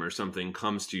medium or something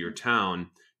comes to your town,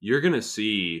 you're going to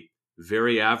see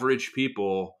very average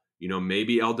people,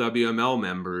 maybe LWML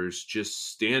members,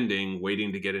 just standing,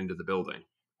 waiting to get into the building.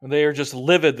 And they are just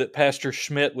livid that Pastor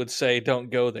Schmidt would say, don't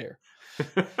go there.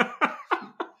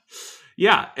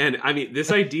 Yeah. And I mean,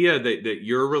 this idea that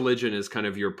your religion is kind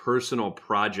of your personal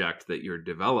project that you're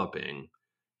developing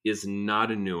is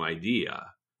not a new idea.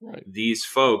 Right. These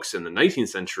folks in the 19th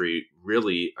century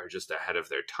really are just ahead of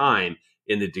their time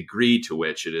in the degree to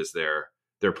which it is their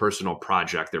personal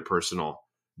project, their personal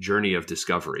journey of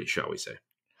discovery, shall we say.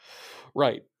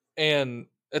 Right. And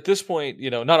at this point,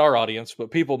 not our audience,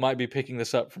 but people might be picking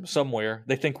this up from somewhere.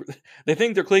 They think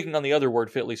they're clicking on the other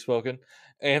word, fitly spoken.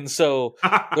 And so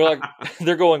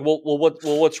they're going, well,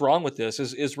 what's wrong with this?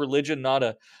 Is religion not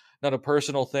a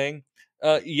personal thing?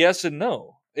 Yes and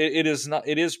no. It is not.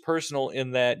 It is personal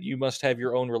in that you must have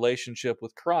your own relationship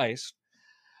with Christ,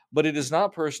 but it is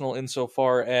not personal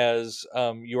insofar as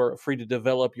you are free to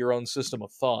develop your own system of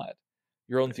thought,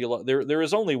 your own theology. There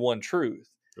is only one truth,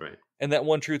 right? And that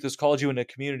one truth has called you in a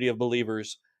community of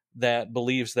believers that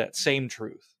believes that same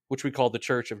truth, which we call the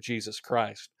Church of Jesus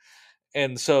Christ.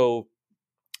 And so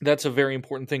that's a very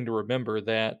important thing to remember,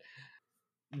 that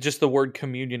just the word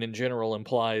communion in general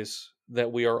implies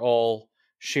that we are all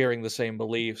sharing the same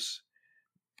beliefs.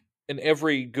 And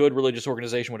every good religious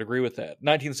organization would agree with that.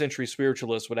 19th century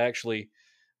spiritualists would actually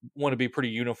want to be pretty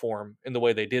uniform in the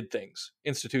way they did things,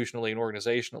 institutionally and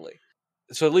organizationally.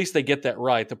 So at least they get that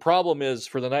right. The problem is,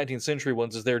 for the 19th century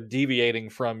ones, is they're deviating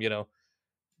from,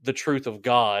 the truth of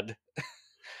God.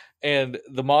 And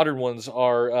the modern ones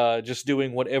are just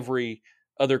doing what every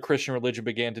other Christian religion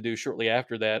began to do shortly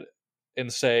after that,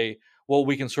 and say, well,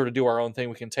 we can sort of do our own thing.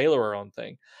 We can tailor our own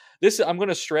thing. I'm going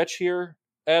to stretch here,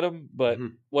 Adam, but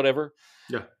whatever.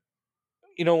 Yeah.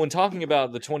 When talking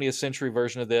about the 20th century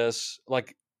version of this,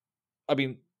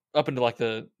 up into like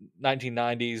the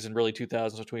 1990s and really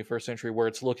 2000s or 21st century, where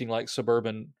it's looking like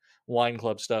suburban wine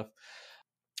club stuff,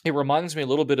 it reminds me a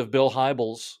little bit of Bill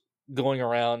Hybels going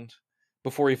around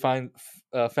before he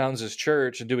founds his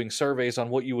church and doing surveys on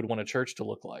what you would want a church to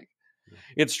look like.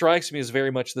 It strikes me as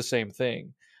very much the same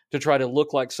thing, to try to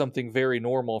look like something very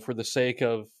normal for the sake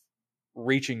of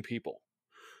reaching people.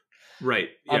 Right.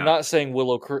 Yeah. I'm not saying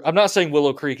Willow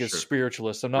Creek is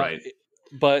spiritualist. I'm not, right.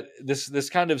 But this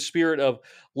kind of spirit of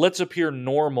let's appear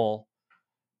normal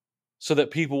so that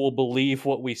people will believe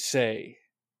what we say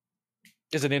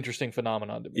is an interesting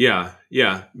phenomenon to me. Yeah.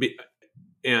 Yeah.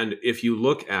 And if you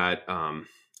look at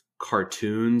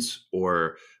cartoons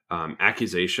or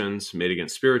accusations made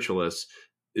against spiritualists,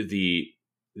 the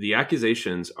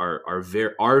accusations are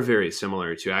very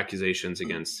similar to accusations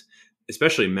against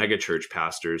especially megachurch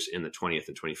pastors in the 20th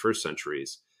and 21st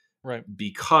centuries. Right.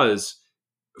 Because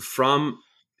from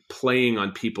playing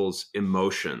on people's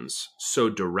emotions so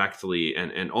directly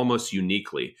and almost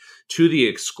uniquely, to the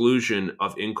exclusion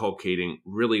of inculcating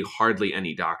really hardly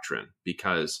any doctrine,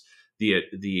 because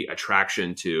the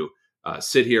attraction to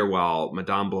sit here while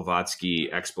Madame Blavatsky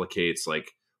explicates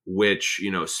like which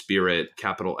spirit,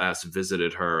 capital S,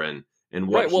 visited her and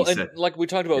what he said. And like we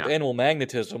talked about with animal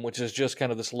magnetism, which is just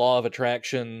kind of this law of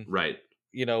attraction. Right.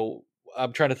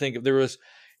 I'm trying to think if there was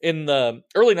in the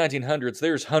early 1900s,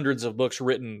 there's hundreds of books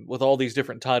written with all these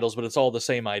different titles, but it's all the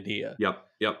same idea.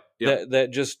 Yep. That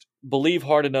just believe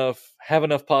hard enough, have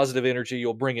enough positive energy,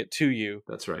 you'll bring it to you.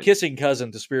 That's right. Kissing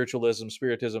cousin to spiritualism,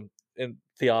 spiritism, and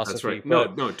theosophy. That's right.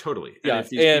 But, no, totally. Yeah, and if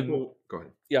these people, go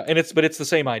ahead. Yeah, and it's the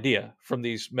same idea from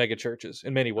these mega churches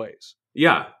in many ways.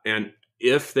 Yeah, and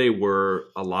if they were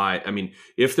alive, I mean,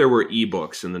 if there were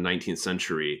ebooks in the 19th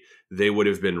century, they would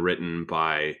have been written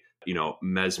by,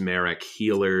 mesmeric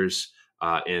healers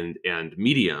and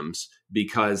mediums,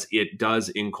 because it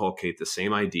does inculcate the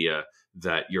same idea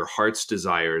that your heart's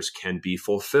desires can be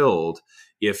fulfilled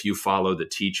if you follow the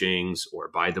teachings or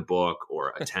buy the book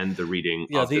or attend the reading.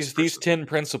 Yeah, of these 10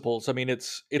 principles. I mean,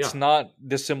 it's not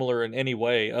dissimilar in any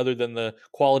way, other than the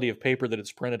quality of paper that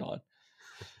it's printed on.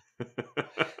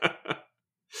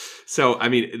 So, I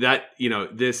mean, that,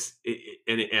 this,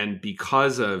 and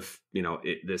because of,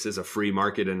 this is a free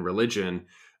market in religion,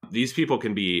 these people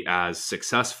can be as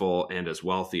successful and as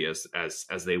wealthy as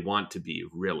they want to be,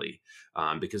 really,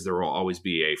 because there will always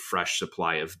be a fresh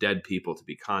supply of dead people to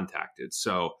be contacted.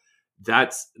 So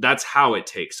that's how it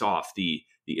takes off. The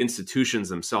institutions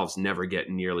themselves never get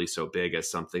nearly so big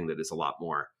as something that is a lot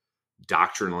more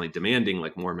doctrinally demanding,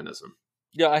 like Mormonism.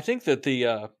 Yeah, I think that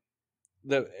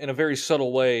that in a very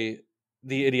subtle way,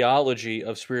 the ideology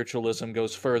of spiritualism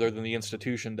goes further than the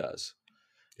institution does.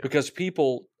 Yeah. Because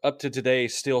people up to today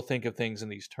still think of things in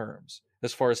these terms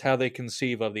as far as how they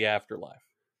conceive of the afterlife.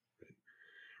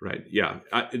 Right. Yeah.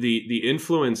 The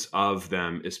influence of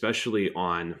them, especially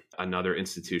on another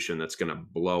institution that's going to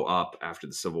blow up after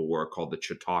the Civil War called the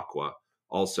Chautauqua,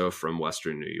 also from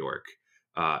Western New York,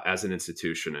 as an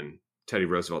institution. And Teddy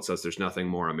Roosevelt says there's nothing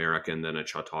more American than a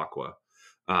Chautauqua.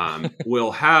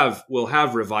 We'll have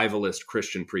revivalist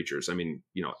Christian preachers. I mean,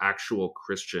 actual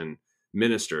Christian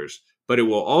ministers, but it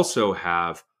will also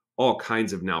have all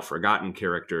kinds of now forgotten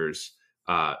characters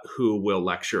who will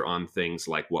lecture on things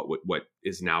like what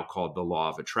is now called the law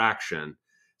of attraction.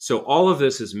 So all of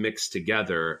this is mixed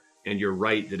together, and you're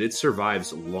right that it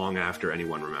survives long after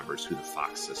anyone remembers who the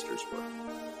Fox sisters were.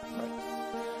 Right.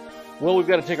 Well, we've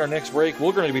got to take our next break.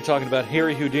 We're going to be talking about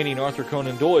Harry Houdini and Arthur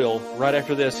Conan Doyle right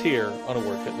after this here on A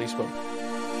Word Fitly Spoken.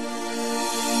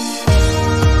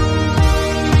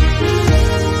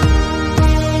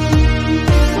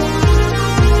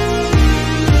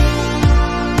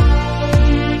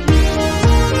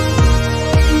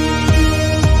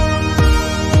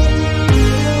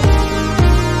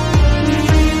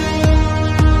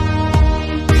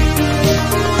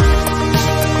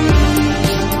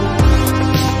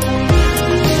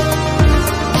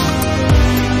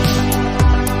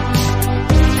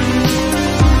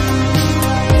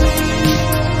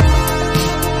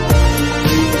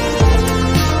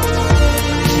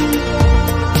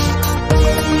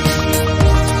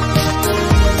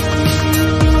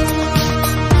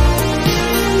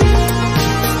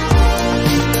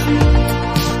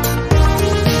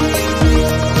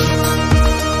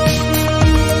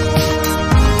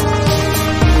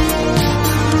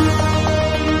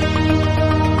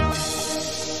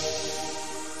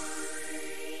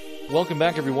 Welcome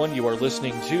back, everyone. You are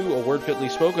listening to A Word Fitly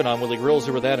Spoken. I'm Willie Grills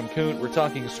here with Adam Koontz. We're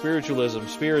talking spiritualism,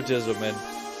 spiritism, and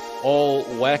all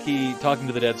wacky talking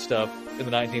to the dead stuff in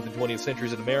the 19th and 20th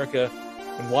centuries in America,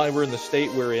 and why we're in the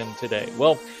state we're in today.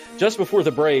 Well, just before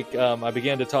the break, I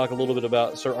began to talk a little bit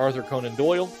about Sir Arthur Conan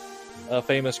Doyle, a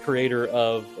famous creator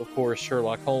of course,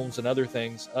 Sherlock Holmes and other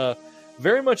things.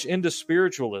 Very much into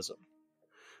spiritualism.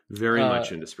 Very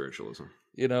much into spiritualism.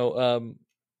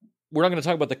 We're not going to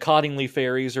talk about the Cottingley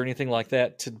fairies or anything like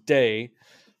that today,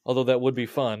 although that would be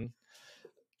fun.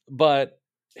 But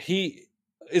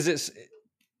is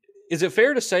it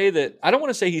fair to say that, I don't want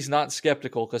to say he's not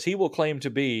skeptical, because he will claim to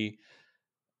be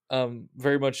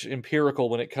very much empirical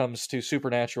when it comes to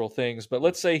supernatural things, but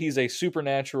let's say he's a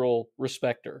supernatural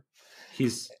respecter.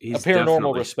 He's a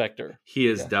paranormal respecter. He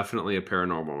is definitely a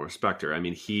paranormal respecter. I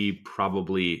mean, he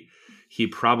probably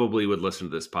would listen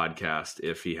to this podcast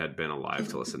if he had been alive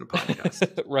to listen to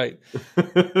podcasts. Right.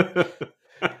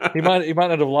 He might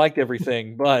not have liked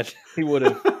everything, but he would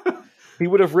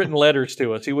have written letters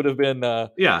to us. He would have been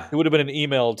He would have been an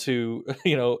email to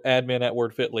admin at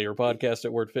WordFitly or podcast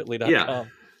at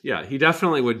wordfitly.com. Yeah, he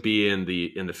definitely would be in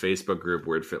the Facebook group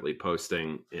WordFitly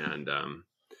posting, and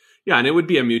and it would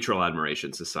be a mutual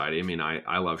admiration society. I mean,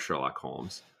 I love Sherlock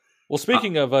Holmes. Well,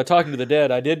 speaking of talking to the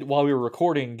dead, I did, while we were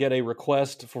recording, get a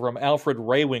request from Alfred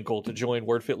Raywinkle to join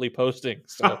WordFitly posting.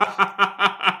 So,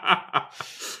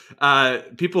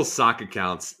 people's sock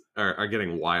accounts are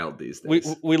getting wild these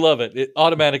days. We love it.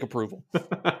 Automatic approval.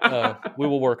 We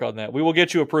will work on that. We will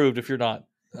get you approved if you're not.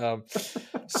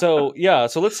 So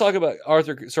let's talk about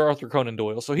Sir Arthur Conan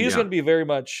Doyle. So he's going to be very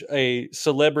much a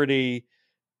celebrity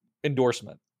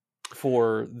endorsement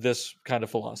for this kind of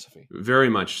philosophy. Very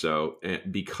much so,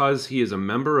 because he is a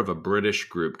member of a British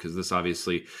group, because this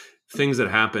obviously, things that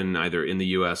happen either in the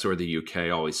US or the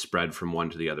UK always spread from one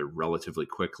to the other relatively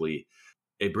quickly.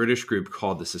 A British group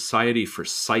called the Society for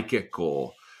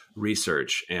Psychical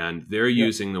Research, and they're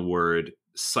using the word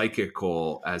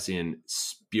psychical as in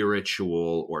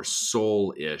spiritual or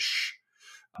soul-ish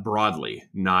broadly,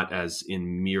 not as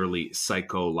in merely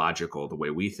psychological, the way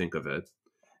we think of it.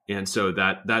 And so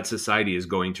that society is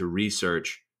going to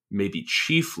research maybe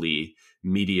chiefly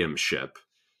mediumship,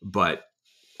 but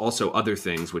also other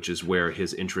things, which is where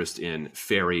his interest in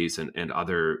fairies and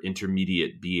other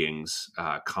intermediate beings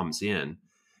comes in.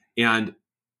 And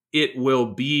it will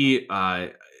be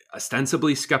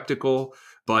ostensibly skeptical,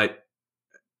 but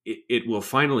it will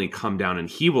finally come down, and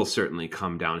he will certainly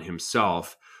come down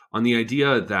himself, on the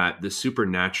idea that the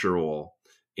supernatural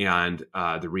and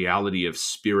the reality of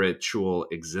spiritual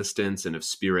existence and of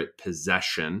spirit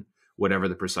possession, whatever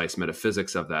the precise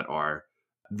metaphysics of that are,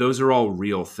 those are all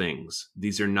real things.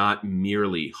 These are not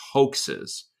merely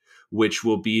hoaxes, which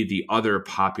will be the other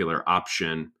popular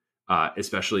option,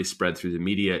 especially spread through the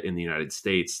media in the United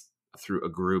States through a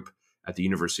group at the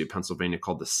University of Pennsylvania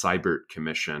called the Cybert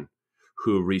Commission,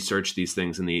 who researched these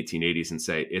things in the 1880s and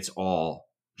say it's all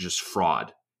just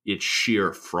fraud. It's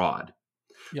sheer fraud.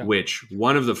 Yeah. Which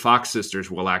one of the Fox sisters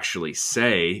will actually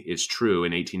say is true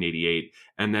in 1888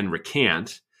 and then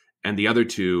recant, and the other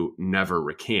two never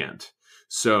recant.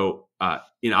 So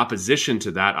in opposition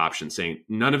to that option, saying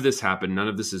none of this happened, none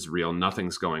of this is real,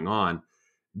 nothing's going on,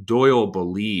 Doyle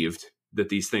believed that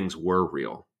these things were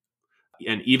real.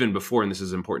 And even before, and this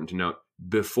is important to note,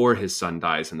 before his son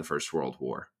dies in the First World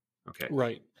War. Okay.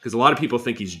 Right. Because a lot of people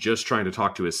think he's just trying to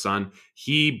talk to his son.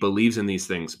 He believes in these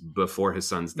things before his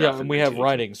son's death. Yeah, and we have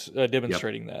writings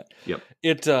demonstrating that.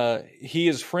 Yep. He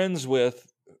is friends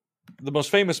with the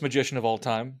most famous magician of all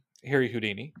time, Harry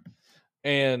Houdini.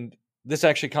 And this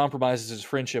actually compromises his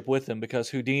friendship with him because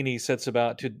Houdini sets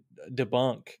about to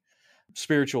debunk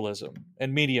spiritualism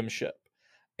and mediumship.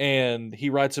 And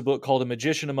he writes a book called A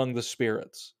Magician Among the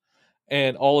Spirits,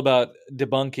 and all about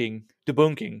debunking.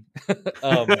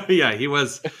 Yeah, he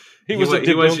was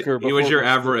your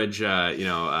average,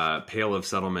 Pale of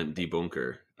Settlement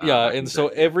debunker. So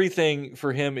everything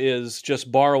for him is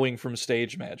just borrowing from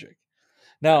stage magic.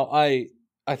 Now, I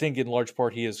think in large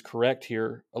part he is correct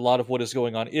here. A lot of what is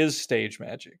going on is stage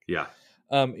magic. Yeah.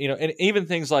 And even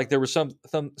things like there was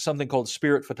something called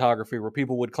spirit photography, where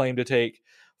people would claim to take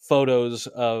photos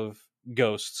of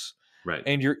ghosts. Right.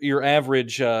 And your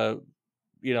average,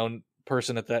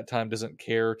 person at that time doesn't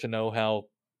care to know how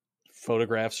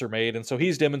photographs are made, and so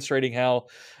he's demonstrating how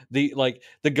the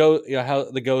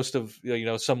ghost of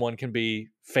someone can be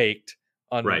faked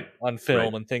on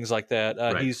film and things like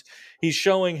that. He's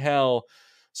showing how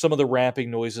some of the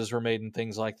rapping noises were made and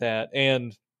things like that,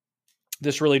 and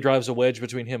this really drives a wedge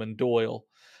between him and Doyle.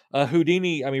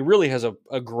 Houdini, really has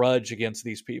a grudge against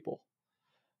these people,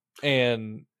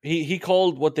 and he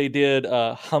called what they did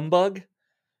humbug,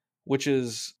 which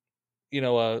is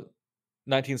a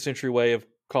 19th century way of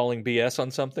calling BS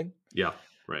on something. Yeah,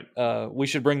 right. We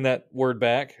should bring that word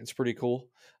back. It's pretty cool.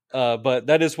 But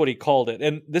that is what he called it.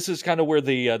 And this is kind of where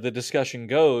the discussion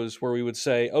goes, where we would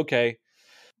say, okay,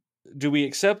 do we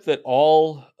accept that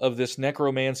all of this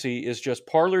necromancy is just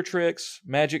parlor tricks,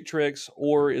 magic tricks,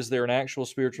 or is there an actual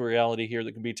spiritual reality here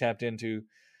that can be tapped into?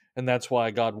 And that's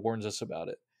why God warns us about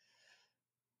it.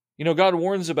 God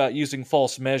warns about using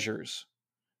false measures,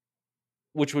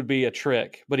 which would be a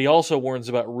trick, but he also warns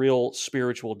about real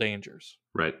spiritual dangers.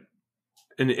 Right.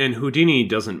 And Houdini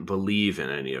doesn't believe in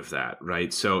any of that,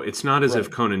 right? So it's not as if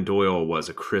Conan Doyle was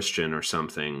a Christian or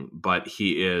something, but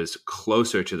he is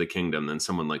closer to the kingdom than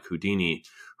someone like Houdini,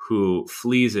 who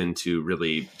flees into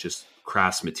really just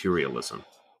crass materialism.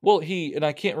 Well,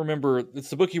 I can't remember,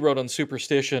 it's the book he wrote on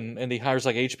superstition, and he hires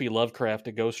like H.P. Lovecraft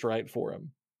to ghostwrite for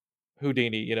him,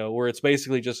 Houdini, where it's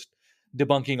basically just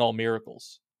debunking all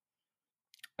miracles.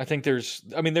 I think there's,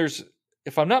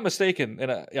 if I'm not mistaken,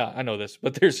 and I know this,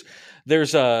 but there's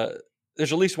at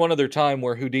least one other time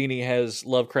where Houdini has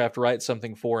Lovecraft write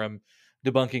something for him,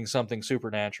 debunking something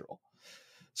supernatural.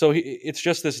 So it's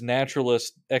just this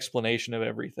naturalist explanation of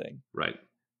everything. Right.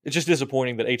 It's just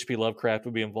disappointing that H.P. Lovecraft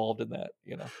would be involved in that,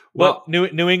 Well, but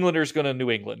New Englander's going to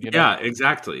New England, Yeah,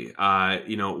 exactly.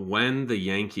 When the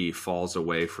Yankee falls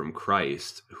away from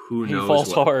Christ, who knows? He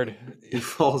falls hard. He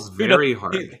falls very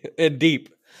hard and deep.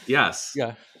 Yes.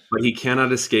 Yeah. But he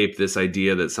cannot escape this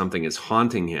idea that something is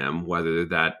haunting him, whether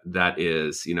that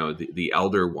is, the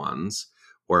elder ones,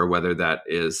 or whether that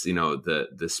is,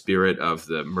 the spirit of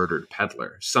the murdered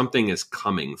peddler. Something is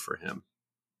coming for him.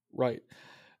 Right.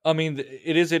 I mean,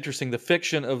 it is interesting. The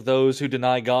fiction of those who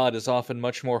deny God is often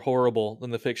much more horrible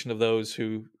than the fiction of those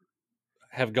who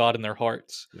have God in their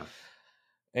hearts. Yeah.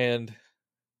 And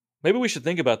maybe we should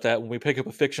think about that when we pick up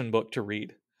a fiction book to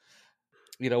read.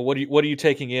 What are you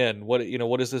taking in? What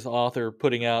is this author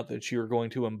putting out that you're going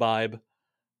to imbibe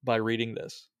by reading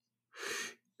this?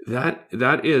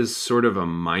 That is sort of a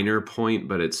minor point,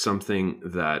 but it's something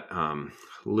that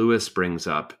Lewis brings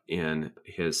up in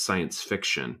his science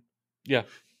fiction. Yeah.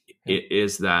 It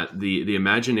is that the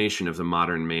imagination of the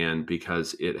modern man,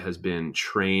 because it has been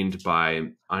trained by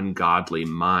ungodly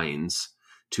minds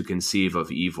to conceive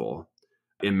of evil,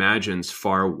 imagines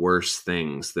far worse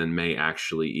things than may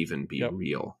actually even be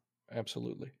real.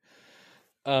 Absolutely.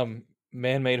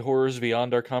 Man-made horrors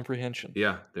beyond our comprehension.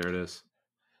 Yeah, there it is.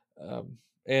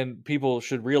 And people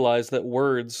should realize that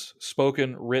words,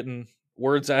 spoken, written,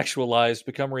 words actualized,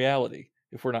 become reality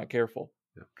if we're not careful.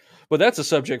 Yeah. But that's a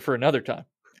subject for another time.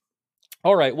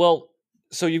 All right, well,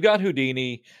 so you've got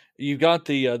Houdini, you've got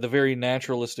the very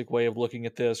naturalistic way of looking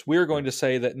at this. We're going to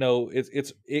say that no,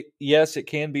 yes, it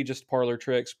can be just parlor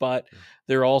tricks, but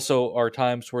there also are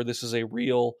times where this is a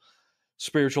real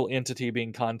spiritual entity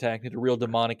being contacted, a real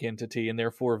demonic entity, and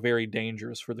therefore very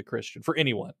dangerous for the Christian, for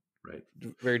anyone. Right.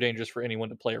 Very dangerous for anyone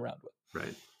to play around with.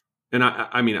 Right. And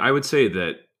I mean, I would say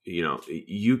that,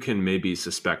 you can maybe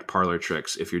suspect parlor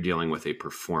tricks if you're dealing with a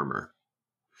performer.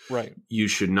 Right. You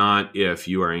should not if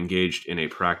you are engaged in a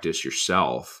practice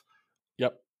yourself.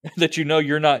 Yep. That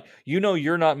you're not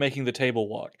making the table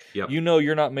walk. Yep.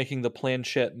 You're not making the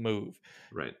planchette move.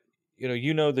 Right.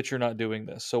 That you're not doing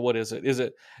this. So what is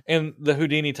it? And the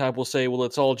Houdini type will say, well,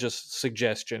 it's all just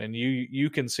suggestion, and you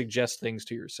can suggest things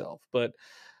to yourself. But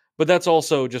that's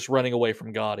also just running away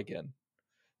from God again.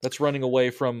 That's running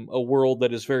away from a world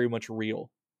that is very much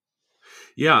real.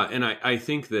 Yeah, and I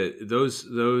think that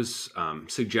those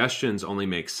suggestions only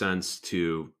make sense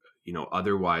to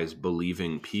otherwise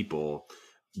believing people,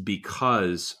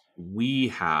 because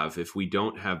if we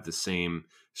don't have the same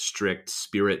strict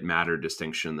spirit matter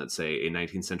distinction that, say, a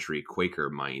 19th century Quaker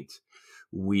might,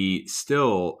 we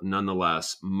still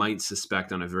nonetheless might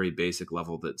suspect on a very basic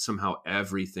level that somehow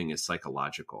everything is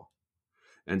psychological.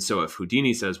 And so if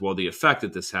Houdini says, well, the effect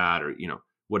that this had, or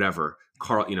whatever,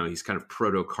 Carl, he's kind of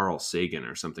proto Carl Sagan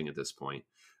or something at this point.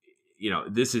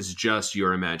 This is just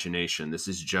your imagination. This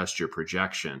is just your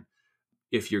projection.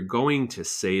 If you're going to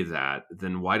say that,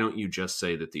 then why don't you just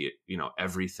say that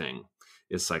everything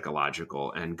is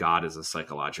psychological and God is a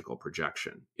psychological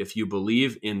projection? If you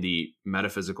believe in the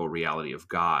metaphysical reality of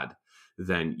God,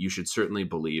 then you should certainly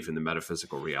believe in the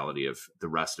metaphysical reality of the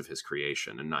rest of his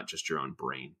creation and not just your own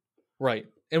brain. Right.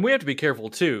 And we have to be careful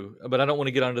too, but I don't want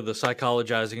to get onto the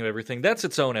psychologizing of everything. That's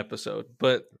its own episode,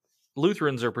 but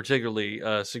Lutherans are particularly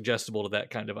suggestible to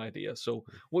that kind of idea. So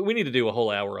we need to do a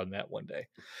whole hour on that one day.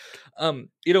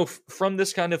 From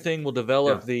this kind of thing, we'll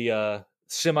develop the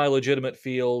semi-legitimate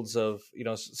fields of,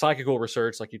 psychical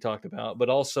research like you talked about, but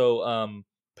also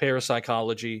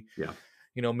parapsychology.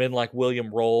 Yeah. Men like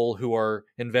William Roll who are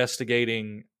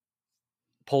investigating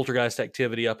poltergeist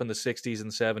activity up in the 60s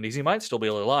and 70s. He might still be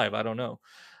alive. I don't know.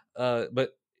 But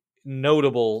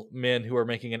notable men who are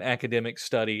making an academic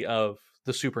study of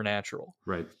the supernatural.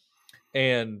 Right.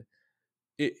 And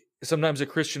sometimes a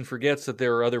Christian forgets that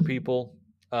there are other people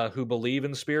who believe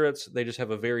in spirits. They just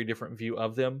have a very different view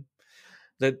of them.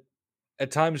 That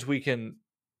at times we can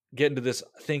get into this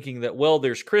thinking that, well,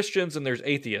 there's Christians and there's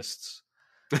atheists.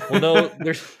 Well, no,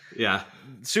 there's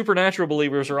supernatural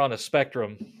believers are on a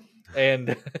spectrum.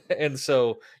 And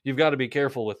so you've got to be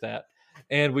careful with that,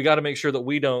 and we got to make sure that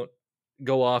we don't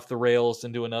go off the rails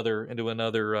into another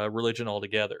religion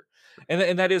altogether,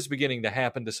 and that is beginning to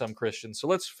happen to some Christians. So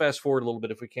let's fast forward a little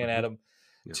bit, if we can, Adam,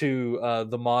 to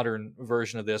the modern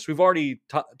version of this. We've already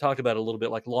talked about it a little bit,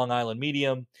 like Long Island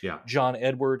Medium, John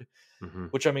Edward,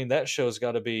 which that show's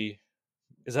got to be.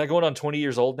 Is that going on 20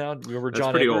 years old now? Remember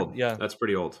John pretty Edward? Old. Yeah, that's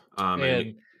pretty old,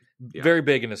 and very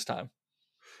big in his time.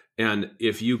 And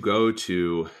if you go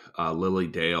to Lily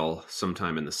Dale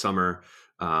sometime in the summer,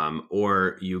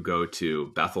 or you go to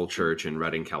Bethel Church in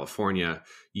Redding, California,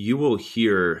 you will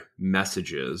hear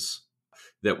messages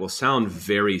that will sound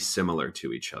very similar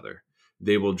to each other.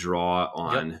 They will draw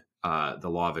on the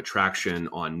law of attraction,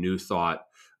 on New Thought,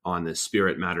 on the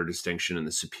spirit matter distinction, and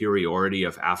the superiority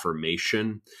of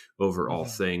affirmation over all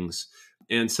things.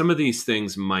 And some of these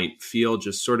things might feel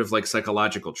just sort of like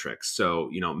psychological tricks. So,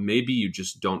 maybe you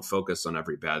just don't focus on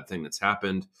every bad thing that's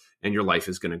happened and your life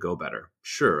is going to go better.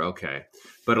 Sure. Okay.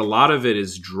 But a lot of it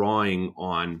is drawing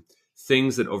on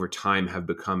things that over time have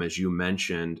become, as you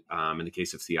mentioned, in the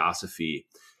case of theosophy,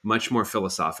 much more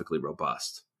philosophically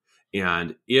robust.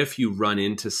 And if you run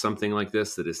into something like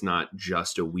this that is not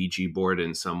just a Ouija board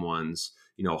in someone's,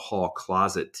 hall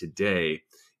closet today,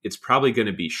 it's probably going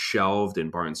to be shelved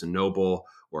in Barnes and Noble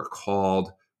or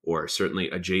called, or certainly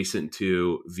adjacent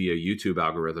to via YouTube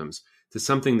algorithms, to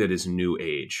something that is New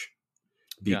Age,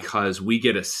 because we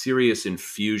get a serious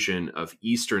infusion of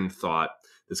Eastern thought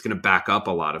that's going to back up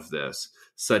a lot of this,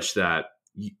 such that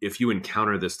if you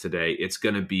encounter this today, it's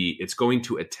going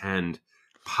to attend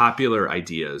popular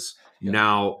ideas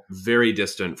now very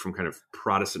distant from kind of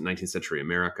Protestant 19th century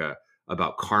America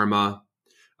about karma,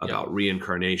 about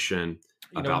reincarnation,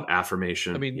 about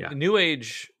affirmation. I mean, New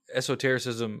Age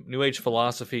esotericism, New Age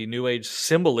philosophy, New Age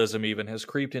symbolism even has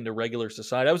creeped into regular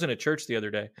society. I was in a church the other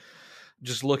day,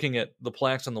 just looking at the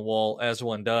plaques on the wall as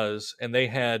one does, and they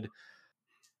had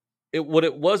what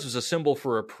it was a symbol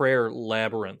for a prayer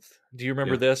labyrinth. Do you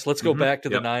remember this? Let's go back to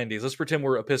the 90s. Let's pretend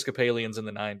we're Episcopalians in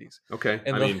the 90s. Okay.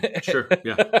 Sure.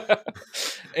 Yeah.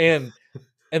 and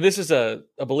this is a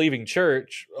believing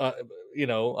church,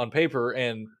 on paper,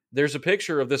 and there's a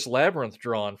picture of this labyrinth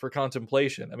drawn for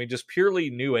contemplation. I mean, just purely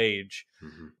New Age.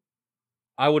 Mm-hmm.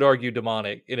 I would argue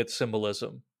demonic in its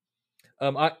symbolism.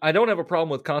 I don't have a problem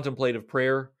with contemplative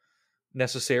prayer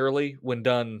necessarily when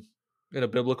done in a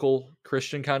biblical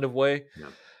Christian kind of way. Yeah.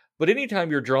 But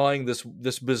anytime you're drawing this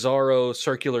bizarro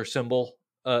circular symbol,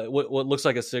 what looks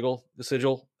like a sigil,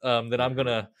 then I'm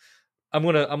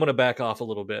gonna back off a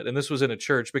little bit. And this was in a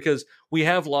church because we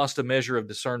have lost a measure of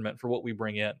discernment for what we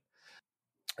bring in.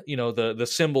 The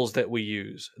symbols that we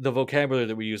use, the vocabulary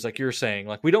that we use, like you're saying,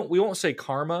 like we won't say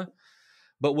karma,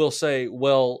 but we'll say,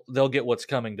 well, they'll get what's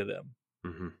coming to them.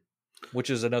 Mm-hmm.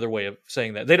 Which is another way of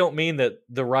saying that. They don't mean that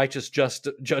the righteous just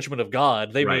judgment of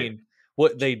God. They mean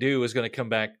what they do is going to come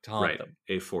back to haunt them.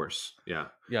 A force. Yeah.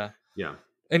 Yeah. Yeah.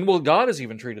 And God is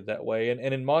even treated that way. And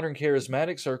in modern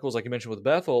charismatic circles, like you mentioned with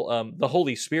Bethel, the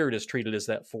Holy Spirit is treated as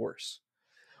that force.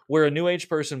 Where a New Age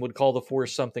person would call the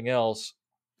force something else,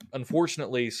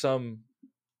 unfortunately, some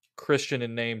Christian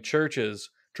in name churches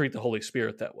treat the Holy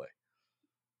Spirit that way.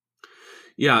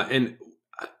 Yeah. And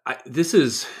I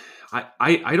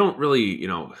don't really,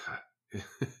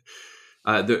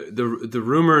 the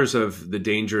rumors of the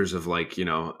dangers of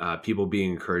people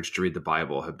being encouraged to read the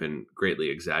Bible have been greatly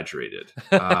exaggerated.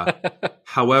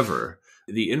 However,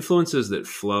 the influences that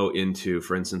flow into,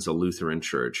 for instance, a Lutheran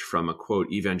church from a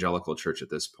quote evangelical church at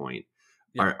this point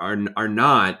are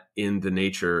not in the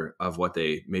nature of what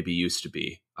they maybe used to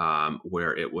be,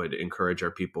 where it would encourage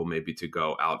our people maybe to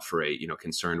go out for a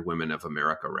Concerned Women of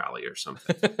America rally or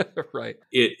something. Right.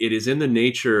 It is in the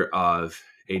nature of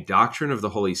a doctrine of the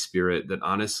Holy Spirit that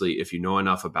honestly, if you know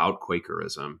enough about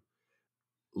Quakerism,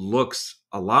 looks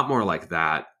a lot more like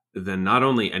that than not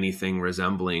only anything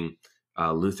resembling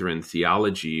Lutheran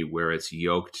theology, where it's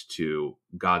yoked to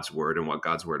God's word and what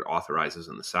God's word authorizes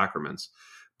in the sacraments,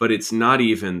 but it's not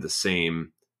even the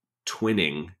same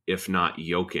twinning, if not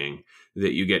yoking,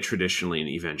 that you get traditionally in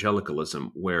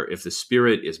evangelicalism, where if the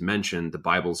Spirit is mentioned, the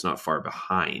Bible's not far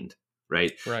behind,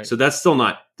 right? So that's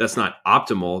not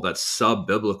optimal, that's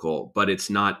sub-biblical, but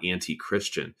it's not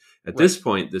anti-Christian. At this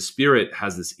point, the Spirit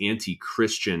has this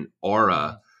anti-Christian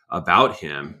aura about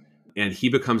him, and he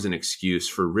becomes an excuse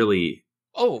for really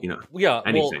anything. Well,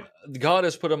 God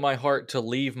has put in my heart to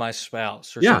leave my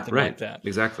spouse or something like that.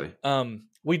 Exactly. And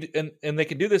they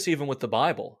can do this even with the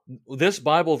Bible. This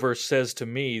Bible verse says to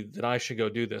me that I should go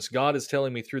do this. God is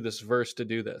telling me through this verse to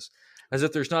do this, as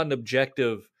if there's not an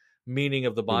objective meaning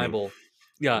of the Bible.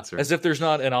 Yeah, right. As if there's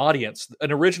not an audience,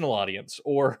 an original audience,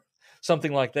 or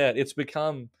something like that. It's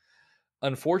become,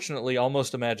 unfortunately,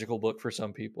 almost a magical book for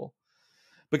some people,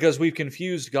 because we've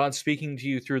confused God speaking to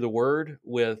you through the Word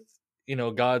with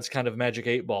God's kind of magic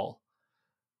 8-ball.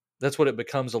 That's what it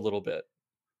becomes a little bit,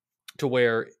 to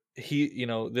where he,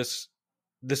 this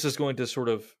is going to sort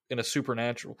of in a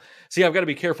supernatural. See, I've got to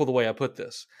be careful the way I put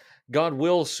this. God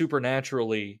will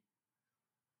supernaturally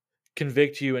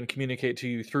convict you and communicate to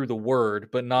you through the word,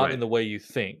 but not in the way you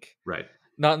think. Right.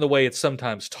 Not in the way it's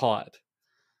sometimes taught.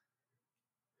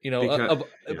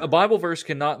 A Bible verse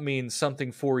cannot mean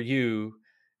something for you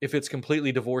if it's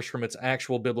completely divorced from its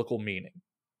actual biblical meaning.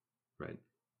 Right.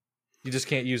 You just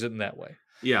can't use it in that way.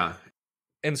 Yeah.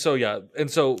 But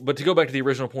to go back to the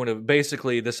original point of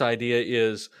basically this idea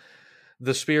is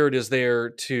the Spirit is there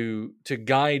to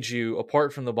guide you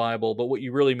apart from the Bible, but what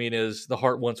you really mean is the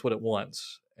heart wants what it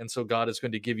wants. And so God is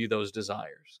going to give you those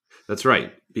desires. That's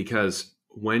right. Because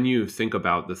when you think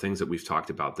about the things that we've talked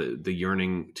about, the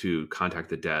yearning to contact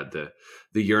the dead,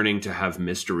 the yearning to have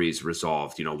mysteries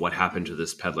resolved, what happened to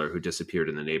this peddler who disappeared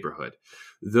in the neighborhood,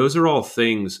 those are all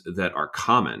things that are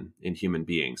common in human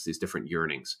beings, these different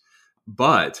yearnings.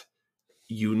 But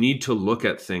you need to look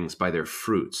at things by their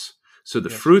fruits. So the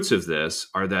fruits of this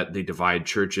are that they divide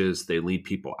churches, they lead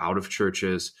people out of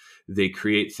churches, they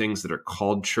create things that are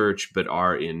called church, but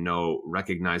are in no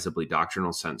recognizably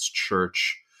doctrinal sense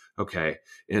church. Okay.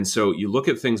 And so you look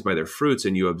at things by their fruits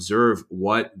and you observe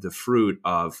what the fruit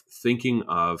of thinking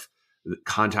of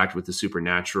contact with the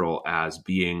supernatural as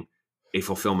being a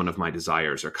fulfillment of my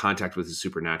desires, or contact with the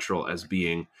supernatural as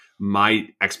being my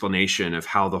explanation of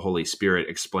how the Holy Spirit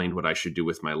explained what I should do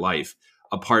with my life,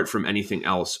 apart from anything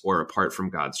else or apart from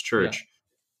God's church.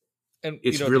 Yeah. And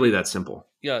it's really that simple.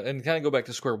 Yeah. And kind of go back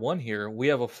to square one here. We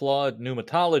have a flawed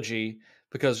pneumatology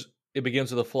because it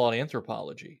begins with a flawed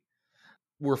anthropology.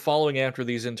 We're following after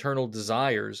these internal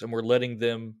desires and we're letting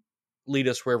them lead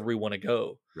us wherever we want to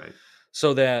go. Right.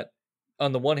 So that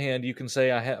on the one hand, you can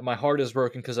say, my heart is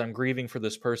broken because I'm grieving for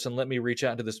this person. Let me reach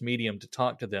out to this medium to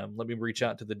talk to them. Let me reach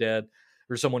out to the dead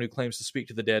or someone who claims to speak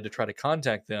to the dead to try to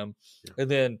contact them. Yeah. And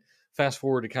then fast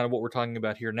forward to kind of what we're talking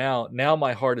about here now. Now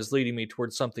my heart is leading me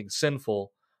towards something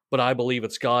sinful, but I believe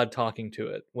it's God talking to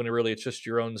it when really it's just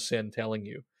your own sin telling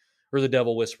you, or the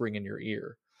devil whispering in your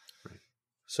ear. Right.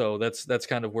 So that's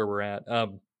kind of where we're at.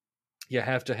 You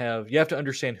have to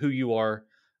understand who you are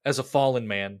as a fallen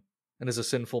man and as a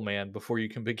sinful man before you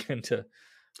can begin to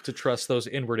trust those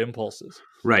inward impulses.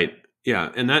 Right. Yeah.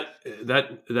 And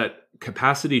that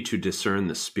capacity to discern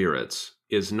the spirits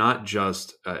is not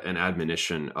just an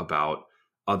admonition about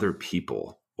other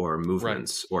people or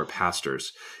movements or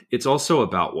pastors. It's also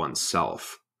about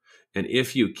oneself. And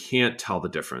if you can't tell the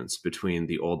difference between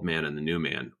the old man and the new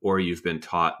man, or you've been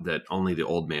taught that only the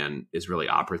old man is really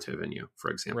operative in you, for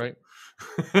example. Right.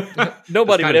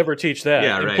 Nobody would ever teach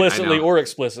that, implicitly or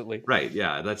explicitly. Right.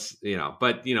 Yeah. That's,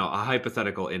 but a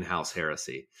hypothetical in-house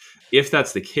heresy. If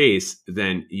that's the case,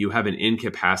 then you have an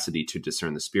incapacity to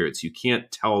discern the spirits. You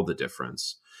can't tell the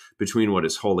difference between what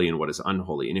is holy and what is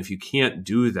unholy. And if you can't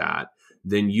do that,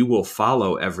 then you will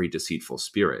follow every deceitful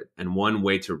spirit. And one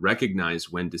way to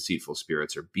recognize when deceitful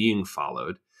spirits are being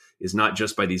followed is not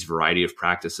just by these variety of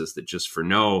practices that just for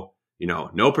no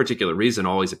particular reason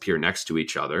always appear next to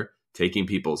each other, taking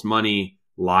people's money,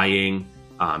 lying,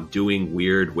 doing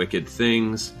weird, wicked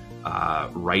things,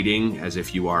 writing as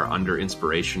if you are under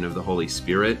inspiration of the Holy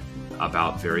Spirit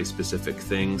about very specific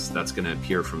things. That's going to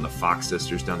appear from the Fox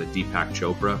sisters down to Deepak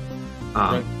Chopra.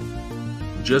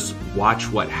 Just watch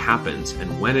what happens.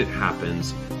 And when it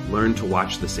happens, learn to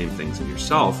watch the same things in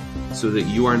yourself so that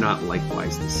you are not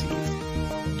likewise deceived.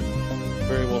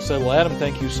 Very well said. Well, Adam,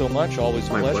 thank you so much. Always a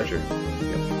pleasure.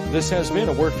 Yep. This has been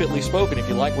A Word Fitly Spoken. If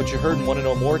you like what you heard and want to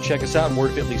know more, check us out at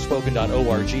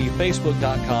wordfitlyspoken.org,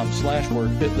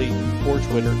 facebook.com/wordfitly, or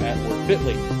Twitter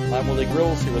 @wordfitly. I'm Willie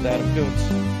Grills here with Adam Koontz.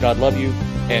 God love you,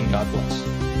 and God bless.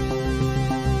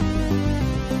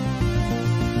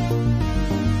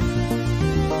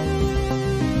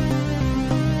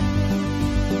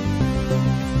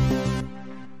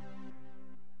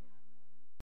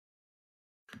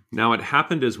 Now it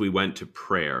happened as we went to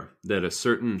prayer that a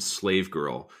certain slave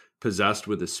girl, possessed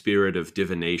with a spirit of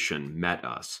divination, met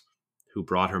us, who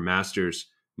brought her masters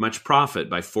much profit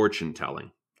by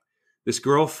fortune-telling. This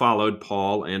girl followed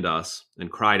Paul and us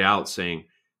and cried out, saying,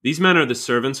 "These men are the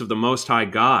servants of the Most High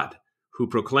God, who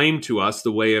proclaim to us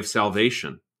the way of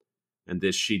salvation." And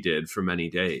this she did for many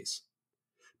days.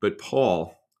 But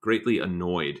Paul, greatly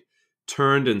annoyed,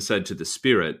 turned and said to the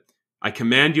spirit, "I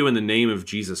command you in the name of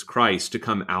Jesus Christ to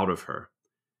come out of her."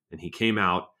 And he came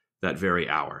out that very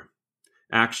hour.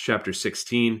 Acts chapter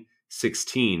 16,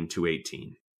 16 to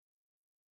 18.